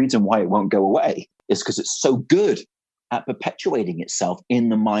reason why it won't go away is because it's so good at perpetuating itself in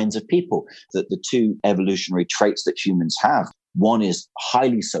the minds of people. That the two evolutionary traits that humans have, one is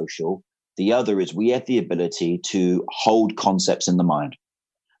highly social. The other is we have the ability to hold concepts in the mind.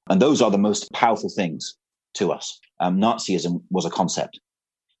 And those are the most powerful things to us. Nazism was a concept.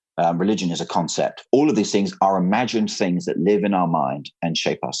 Religion is a concept. All of these things are imagined things that live in our mind and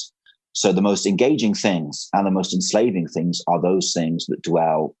shape us. So the most engaging things and the most enslaving things are those things that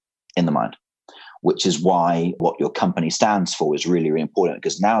dwell in the mind, which is why what your company stands for is really, really important,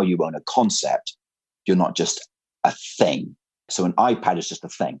 because now you own a concept. You're not just a thing. So an iPad is just a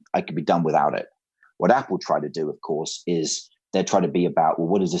thing. I could be done without it. What Apple tried to do, of course, is they try to be about, well,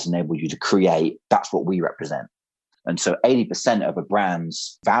 what does this enable you to create? That's what we represent. And so 80% of a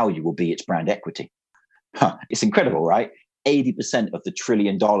brand's value will be its brand equity. It's incredible, right? 80% of the $1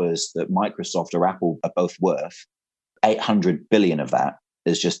 trillion that Microsoft or Apple are both worth, 800 billion of that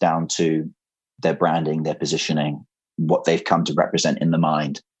is just down to their branding, their positioning, what they've come to represent in the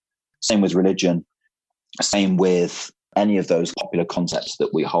mind. Same with religion, same with any of those popular concepts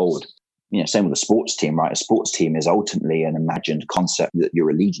that we hold. Same with a sports team, right? A sports team is ultimately an imagined concept that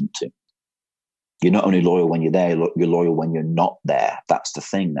you're allegiant to. You're not only loyal when you're there, you're loyal when you're not there. That's the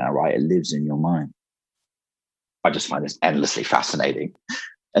thing now, right? It lives in your mind. I just find this endlessly fascinating.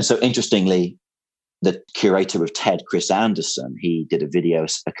 And so interestingly, the curator of TED, Chris Anderson, he did a video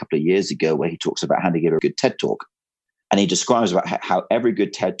a couple of years ago where he talks about how to give a good TED talk. And he describes about how every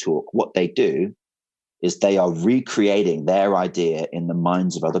good TED talk, what they do is they are recreating their idea in the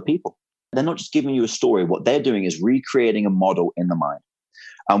minds of other people. They're not just giving you a story. What they're doing is recreating a model in the mind,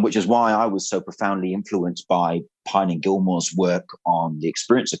 which is why I was so profoundly influenced by Pine and Gilmore's work on the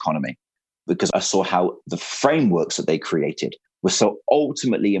experience economy, because I saw how the frameworks that they created were so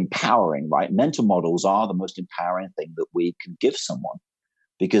ultimately empowering, right? Mental models are the most empowering thing that we can give someone,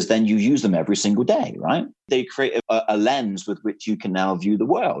 because then you use them every single day, right? They create a lens with which you can now view the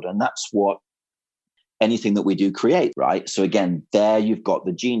world. And that's what anything that we do create, right? So again, there you've got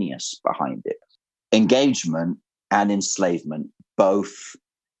the genius behind it. Engagement and enslavement both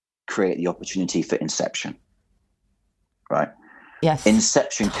create the opportunity for inception, right? Yes.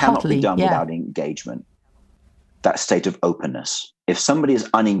 Inception cannot be done without engagement. That state of openness. If somebody is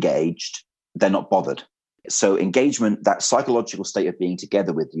unengaged, they're not bothered. So engagement, that psychological state of being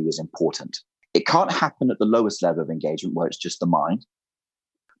together with you, is important. It can't happen at the lowest level of engagement where it's just the mind,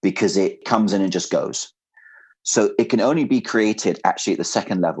 because it comes in and just goes. So it can only be created actually at the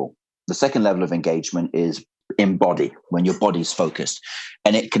second level. The second level of engagement is in body, when your body's focused.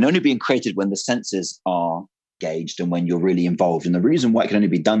 And it can only be created when the senses are engaged and when you're really involved. And the reason why it can only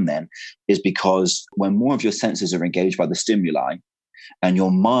be done then is because when more of your senses are engaged by the stimuli and your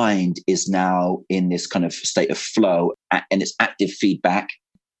mind is now in this kind of state of flow and it's active feedback,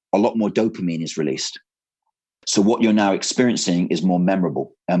 a lot more dopamine is released. So what you're now experiencing is more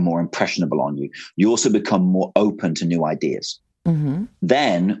memorable and more impressionable on you. You also become more open to new ideas. Mm-hmm.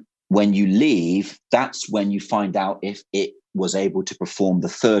 Then when you leave, that's when you find out if it was able to perform the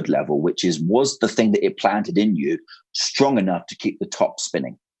third level, which is, was the thing that it planted in you strong enough to keep the top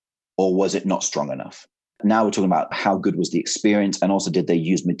spinning, or was it not strong enough? Now we're talking about how good was the experience, and also did they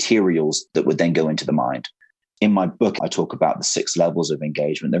use materials that would then go into the mind. In my book, I talk about the 6 levels of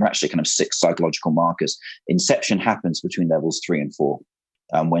engagement. There are actually kind of 6 psychological markers. Inception happens between levels 3 and 4,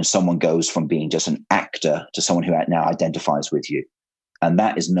 when someone goes from being just an actor to someone who now identifies with you. And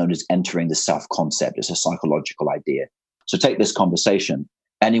that is known as entering the self-concept. It's a psychological idea. So take this conversation.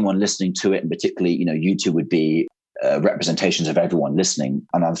 Anyone listening to it, and particularly, you two would be representations of everyone listening.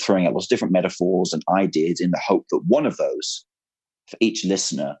 And I'm throwing out lots of different metaphors and ideas in the hope that one of those for each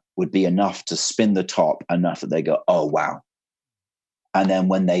listener would be enough to spin the top enough that they go, oh, wow. And then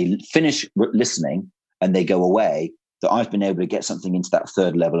when they finish listening and they go away, that I've been able to get something into that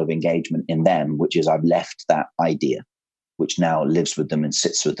third level of engagement in them, which is I've left that idea, which now lives with them and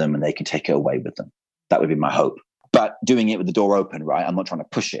sits with them and they can take it away with them. That would be my hope. But doing it with the door open, right? I'm not trying to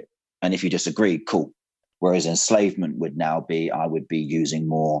push it. And if you disagree, cool. Whereas enslavement would now be, I would be using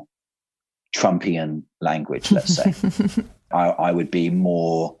more Trumpian language, let's say. I would be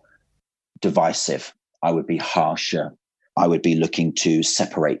more divisive. I would be harsher. I would be looking to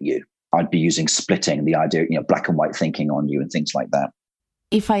separate you. I'd be using splitting, the idea, black and white thinking on you and things like that.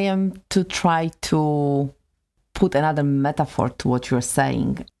 If I am to try to put another metaphor to what you're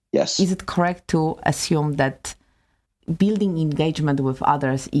saying, yes, is it correct to assume that building engagement with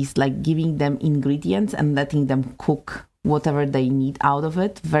others is like giving them ingredients and letting them cook whatever they need out of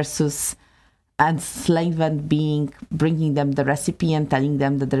it, versus enslavement being bringing them the recipe and telling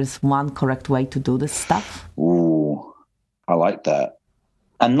them that there is one correct way to do this stuff? Ooh, I like that.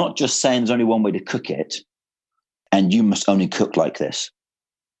 And not just saying there's only one way to cook it, and you must only cook like this,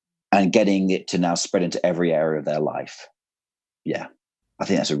 and getting it to now spread into every area of their life. Yeah, I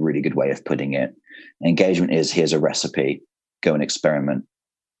think that's a really good way of putting it. Engagement is, here's a recipe, go and experiment.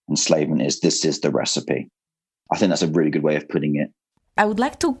 Enslavement is, this is the recipe. I think that's a really good way of putting it. I would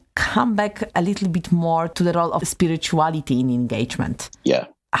like to come back a little bit more to the role of spirituality in engagement. Yeah.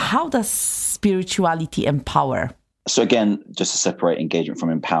 How does spirituality empower? So again, just to separate engagement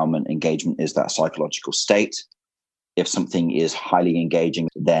from empowerment, engagement is that psychological state. If something is highly engaging,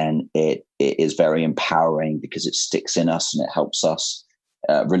 then it is very empowering because it sticks in us and it helps us.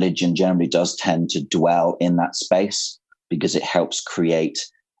 Religion generally does tend to dwell in that space because it helps create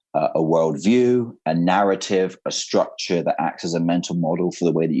a worldview, a narrative, a structure that acts as a mental model for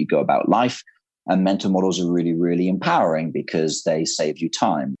the way that you go about life. And mental models are really, really empowering because they save you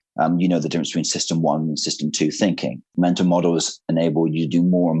time. You know the difference between system 1 and system 2 thinking. Mental models enable you to do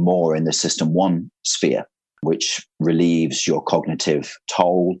more and more in the system 1 sphere, which relieves your cognitive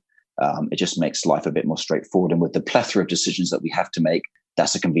toll. It just makes life a bit more straightforward. And with the plethora of decisions that we have to make,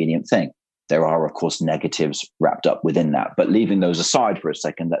 that's a convenient thing. There are, of course, negatives wrapped up within that. But leaving those aside for a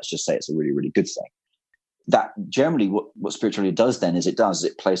second, let's just say it's a really, really good thing. That generally what spirituality does then is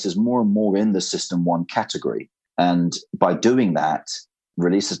it places more and more in the system 1 category. And by doing that,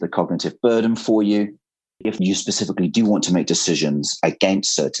 releases the cognitive burden for you. If you specifically do want to make decisions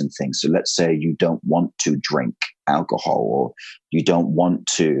against certain things, so let's say you don't want to drink alcohol or you don't want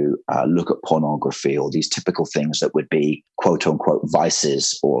to look at pornography or these typical things that would be quote unquote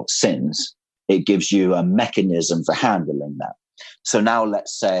vices or sins, it gives you a mechanism for handling that. So now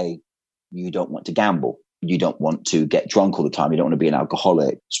let's say you don't want to gamble. You don't want to get drunk all the time. You don't want to be an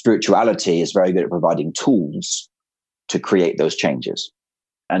alcoholic. Spirituality is very good at providing tools to create those changes.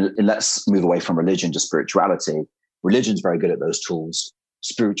 And let's move away from religion to spirituality. Religion's very good at those tools.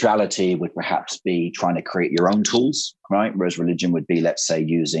 Spirituality would perhaps be trying to create your own tools, right? Whereas religion would be, let's say,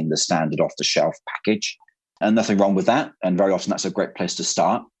 using the standard off-the-shelf package. And nothing wrong with that. And very often that's a great place to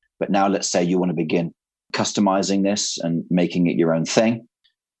start. But now let's say you want to begin customizing this and making it your own thing.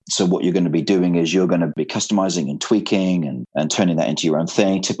 So what you're going to be doing is you're going to be customizing and tweaking and turning that into your own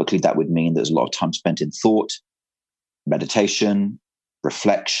thing. Typically, that would mean there's a lot of time spent in thought, meditation,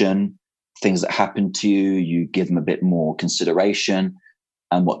 reflection, things that happen to you. You give them a bit more consideration.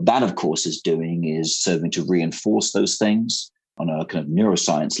 And what that, of course, is doing is serving to reinforce those things on a kind of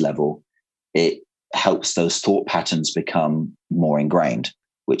neuroscience level. It helps those thought patterns become more ingrained,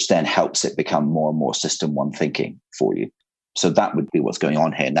 which then helps it become more and more system 1 thinking for you. So that would be what's going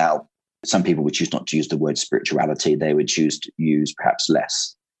on here. Now, some people would choose not to use the word spirituality. They would choose to use perhaps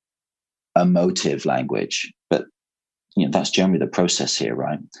less emotive language. But that's generally the process here,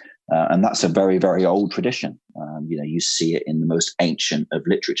 right? And that's a very, very old tradition. You see it in the most ancient of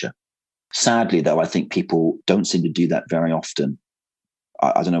literature. Sadly, though, I think people don't seem to do that very often.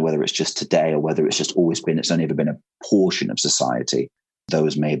 I don't know whether it's just today or whether it's just always been, it's only ever been a portion of society.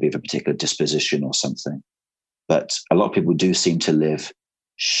 Those may be of a particular disposition or something. But a lot of people do seem to live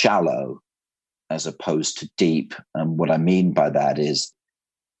shallow as opposed to deep. And what I mean by that is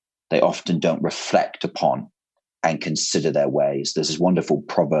they often don't reflect upon and consider their ways. There's this wonderful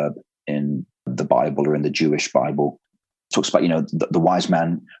proverb in the Bible or in the Jewish Bible. It talks about, the wise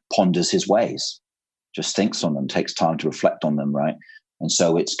man ponders his ways, just thinks on them, takes time to reflect on them, right? And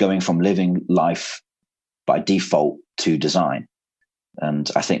so it's going from living life by default to design.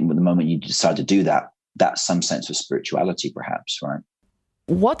 And I think the moment you decide to do that, that's some sense of spirituality, perhaps, right?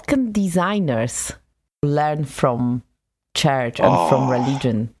 What can designers learn from church and from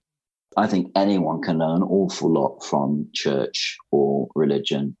religion? I think anyone can learn an awful lot from church or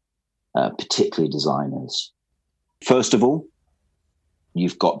religion, particularly designers. First of all,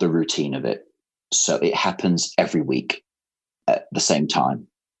 you've got the routine of it. So it happens every week at the same time.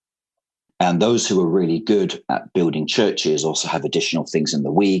 And those who are really good at building churches also have additional things in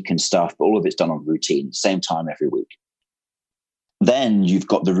the week and stuff, but all of it's done on routine, same time every week. Then you've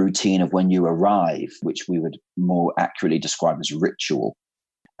got the routine of when you arrive, which we would more accurately describe as ritual.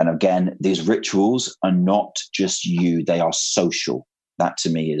 And again, these rituals are not just you, they are social. That to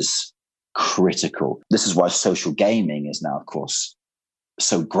me is critical. This is why social gaming is now, of course,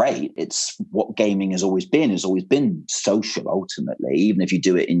 so great. It's what gaming has always been social ultimately. Even if you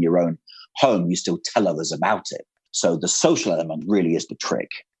do it in your own home, you still tell others about it. So the social element really is the trick.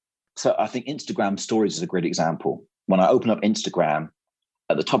 So I think Instagram stories is a great example. When I open up Instagram,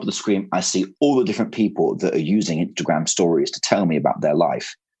 at the top of the screen, I see all the different people that are using Instagram stories to tell me about their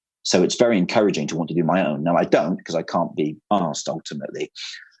life. So it's very encouraging to want to do my own. Now, I don't, because I can't be asked ultimately.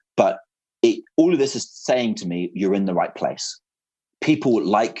 But all of this is saying to me, you're in the right place. People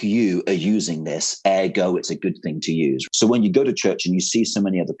like you are using this, ergo, it's a good thing to use. So when you go to church and you see so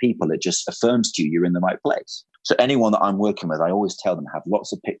many other people, it just affirms to you you're in the right place. So anyone that I'm working with, I always tell them, have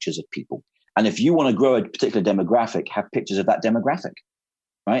lots of pictures of people. And if you want to grow a particular demographic, have pictures of that demographic,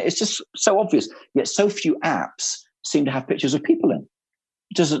 right? It's just so obvious. Yet so few apps seem to have pictures of people in.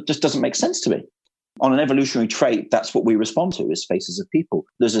 It just doesn't make sense to me. On an evolutionary trait, that's what we respond to, is faces of people.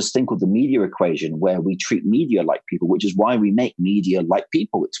 There's this thing called the media equation where we treat media like people, which is why we make media like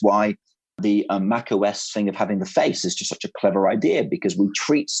people. It's why the Mac OS thing of having the face is just such a clever idea, because we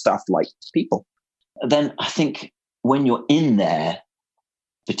treat stuff like people. Then I think when you're in there,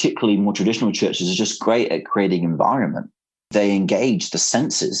 particularly more traditional churches are just great at creating environment. They engage the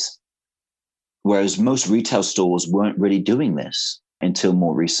senses, whereas most retail stores weren't really doing this until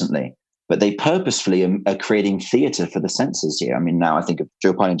more recently. But they purposefully are creating theatre for the senses here. I mean, now I think of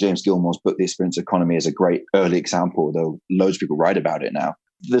Joe Pine and James Gilmore's book, The Experience Economy, as a great early example, though loads of people write about it now.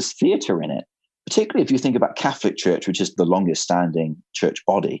 There's theatre in it, particularly if you think about Catholic Church, which is the longest standing church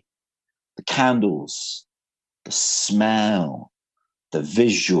body. The candles, the smell, the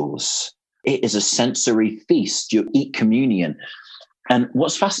visuals. It is a sensory feast. You eat communion. And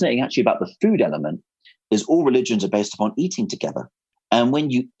what's fascinating actually about the food element is all religions are based upon eating together. And when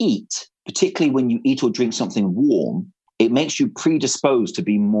you eat, particularly when you eat or drink something warm, it makes you predisposed to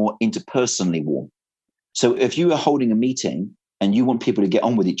be more interpersonally warm. So if you are holding a meeting and you want people to get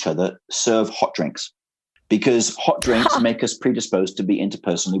on with each other, serve hot drinks, because hot drinks make us predisposed to be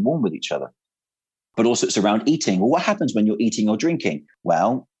interpersonally warm with each other. But also it's around eating. Well, what happens when you're eating or drinking?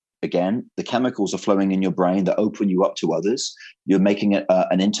 Well, again, the chemicals are flowing in your brain that open you up to others. You're making it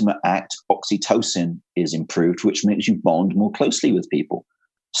an intimate act. Oxytocin is improved, which makes you bond more closely with people.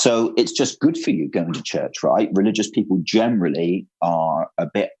 So it's just good for you going to church, right? Religious people generally are a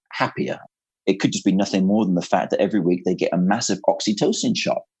bit happier. It could just be nothing more than the fact that every week they get a massive oxytocin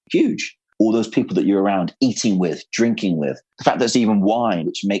shot. Huge. All those people that you're around, eating with, drinking with. The fact there's even wine,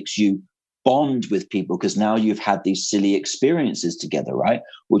 which makes you bond with people because now you've had these silly experiences together, right?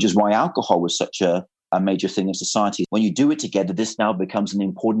 Which is why alcohol was such a major thing in society. When you do it together, this now becomes an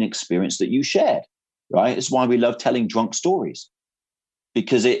important experience that you shared, right? It's why we love telling drunk stories,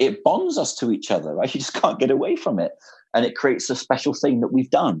 because it bonds us to each other, right? You just can't get away from it. And it creates a special thing that we've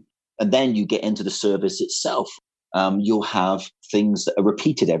done. And then you get into the service itself. You'll have things that are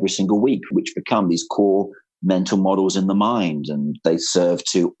repeated every single week, which become these core mental models in the mind, and they serve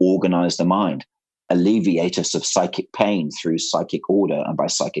to organize the mind, alleviate us of psychic pain through psychic order. And by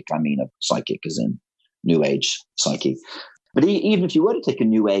psychic, I mean psychic as in New Age psyche. But even if you were to take a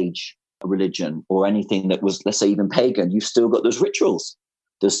New Age religion or anything that was, let's say, even pagan, you've still got those rituals.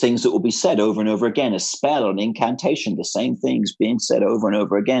 There's things that will be said over and over again, a spell, an incantation, the same things being said over and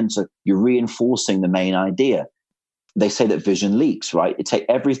over again. So you're reinforcing the main idea. They say that vision leaks, right? It takes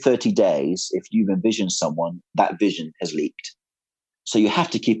every 30 days, if you've envisioned someone, that vision has leaked. So you have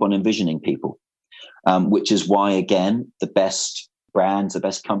to keep on envisioning people, which is why, again, the best brands, the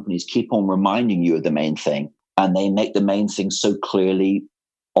best companies keep on reminding you of the main thing, and they make the main thing so clearly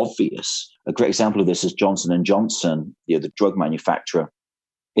obvious. A great example of this is Johnson & Johnson, the drug manufacturer.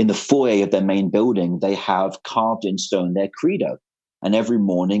 In the foyer of their main building, they have carved in stone their credo, and every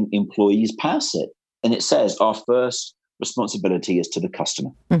morning employees pass it. And it says, our first responsibility is to the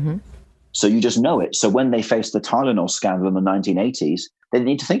customer. Mm-hmm. So you just know it. So when they faced the Tylenol scandal in the 1980s, they didn't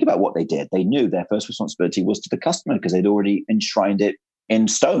need to think about what they did. They knew their first responsibility was to the customer because they'd already enshrined it in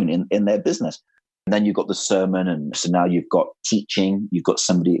stone in their business. And then you've got the sermon. And so now you've got teaching. You've got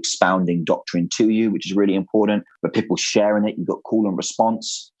somebody expounding doctrine to you, which is really important. But people sharing it, you've got call and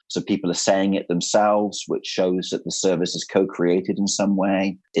response. So people are saying it themselves, which shows that the service is co-created in some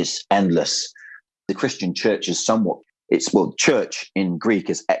way. It's endless. The Christian church is church in Greek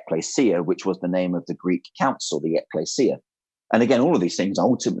is ekklesia, which was the name of the Greek council, the ekklesia. And again, all of these things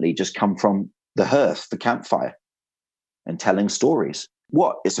ultimately just come from the hearth, the campfire, and telling stories.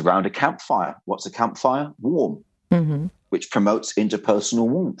 What? It's around a campfire. What's a campfire? Warm, which promotes interpersonal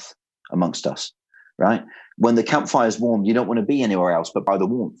warmth amongst us, right? When the campfire is warm, you don't want to be anywhere else but by the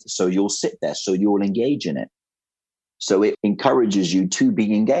warmth. So you'll sit there, so you'll engage in it. So it encourages you to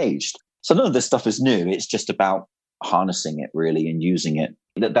be engaged. So none of this stuff is new. It's just about harnessing it really and using it.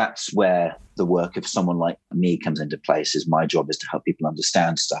 That's where the work of someone like me comes into place. Is my job is to help people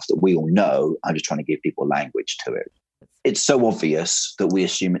understand stuff that we all know. I'm just trying to give people language to it. It's so obvious that we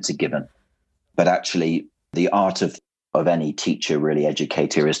assume it's a given. But actually, the art of any teacher, really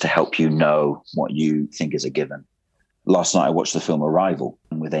educator, is to help you know what you think is a given. Last night I watched the film Arrival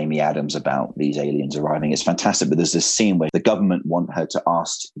with Amy Adams about these aliens arriving. It's fantastic, but there's this scene where the government want her to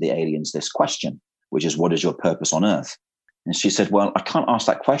ask the aliens this question, which is, what is your purpose on Earth? And she said, well, I can't ask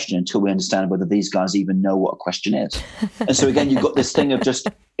that question until we understand whether these guys even know what a question is. And so again, you've got this thing of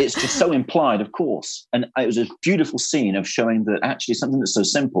it's just so implied, of course. And it was a beautiful scene of showing that actually something that's so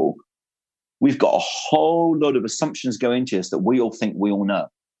simple, we've got a whole lot of assumptions going into this that we all think we all know.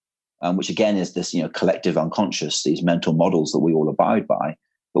 Which again is this, collective unconscious, these mental models that we all abide by,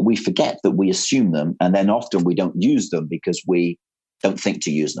 but we forget that we assume them, and then often we don't use them because we don't think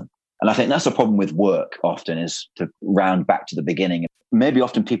to use them. And I think that's a problem with work often, is to round back to the beginning. Maybe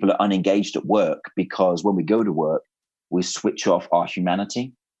often people are unengaged at work because when we go to work, we switch off our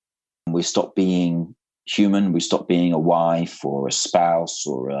humanity. We stop being human. We stop being a wife or a spouse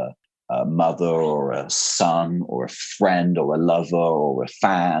or a mother or a son or a friend or a lover or a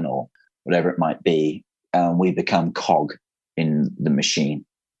fan or whatever it might be. And we become cog in the machine,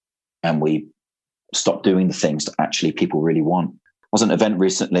 and we stop doing the things that actually people really want. I was at an event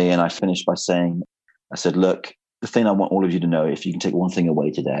recently and I finished by saying, I said, look, the thing I want all of you to know, if you can take one thing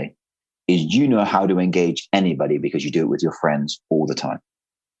away today, is you know how to engage anybody because you do it with your friends all the time.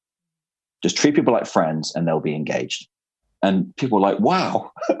 Just treat people like friends and they'll be engaged. And people were like,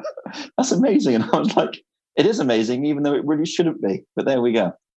 wow, that's amazing. And I was like, it is amazing, even though it really shouldn't be. But there we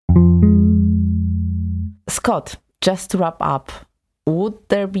go. Scott, just to wrap up, would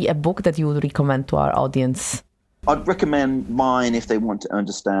there be a book that you would recommend to our audience? I'd recommend mine if they want to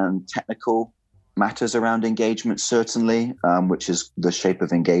understand technical matters around engagement, certainly, which is The Shape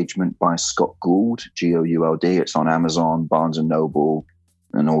of Engagement by Scott Gould, Gould. It's on Amazon, Barnes & Noble,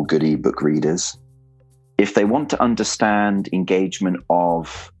 and all good ebook readers. If they want to understand engagement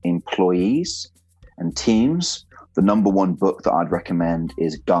of employees and teams, the number one book that I'd recommend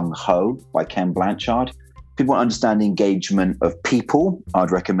is Gung Ho by Ken Blanchard. If people want to understand engagement of people,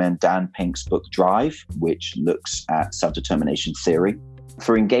 I'd recommend Dan Pink's book Drive, which looks at self-determination theory.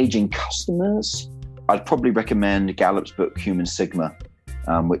 For engaging customers, I'd probably recommend Gallup's book Human Sigma,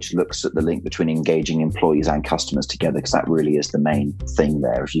 which looks at the link between engaging employees and customers together, because that really is the main thing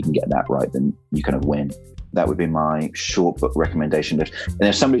there. If you can get that right, then you kind of win. That would be my short book recommendation. And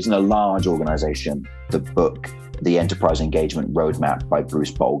if somebody's in a large organization, the book, The Enterprise Engagement Roadmap by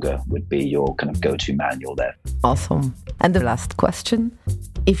Bruce Bolger would be your kind of go-to manual there. Awesome. And the last question,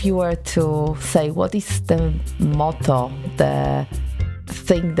 if you were to say, what is the motto, the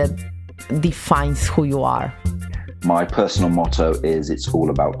thing that defines who you are? My personal motto is, it's all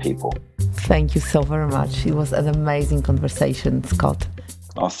about people. Thank you so very much. It was an amazing conversation, Scott.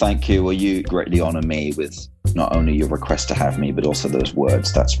 Oh, thank you. Well, you greatly honor me with not only your request to have me, but also those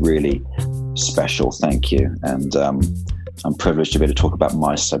words. That's really special. Thank you. And I'm privileged to be able to talk about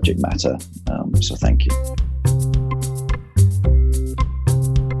my subject matter. So thank you.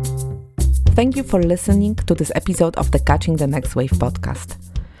 Thank you for listening to this episode of the Catching the Next Wave podcast.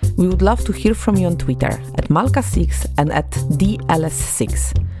 We would love to hear from you on Twitter at Malka6 and at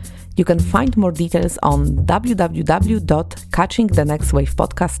DLS6. You can find more details on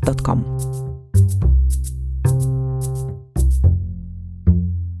www.catchingthenextwavepodcast.com.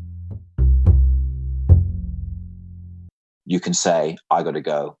 You can say, I got to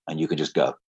go, and you can just go.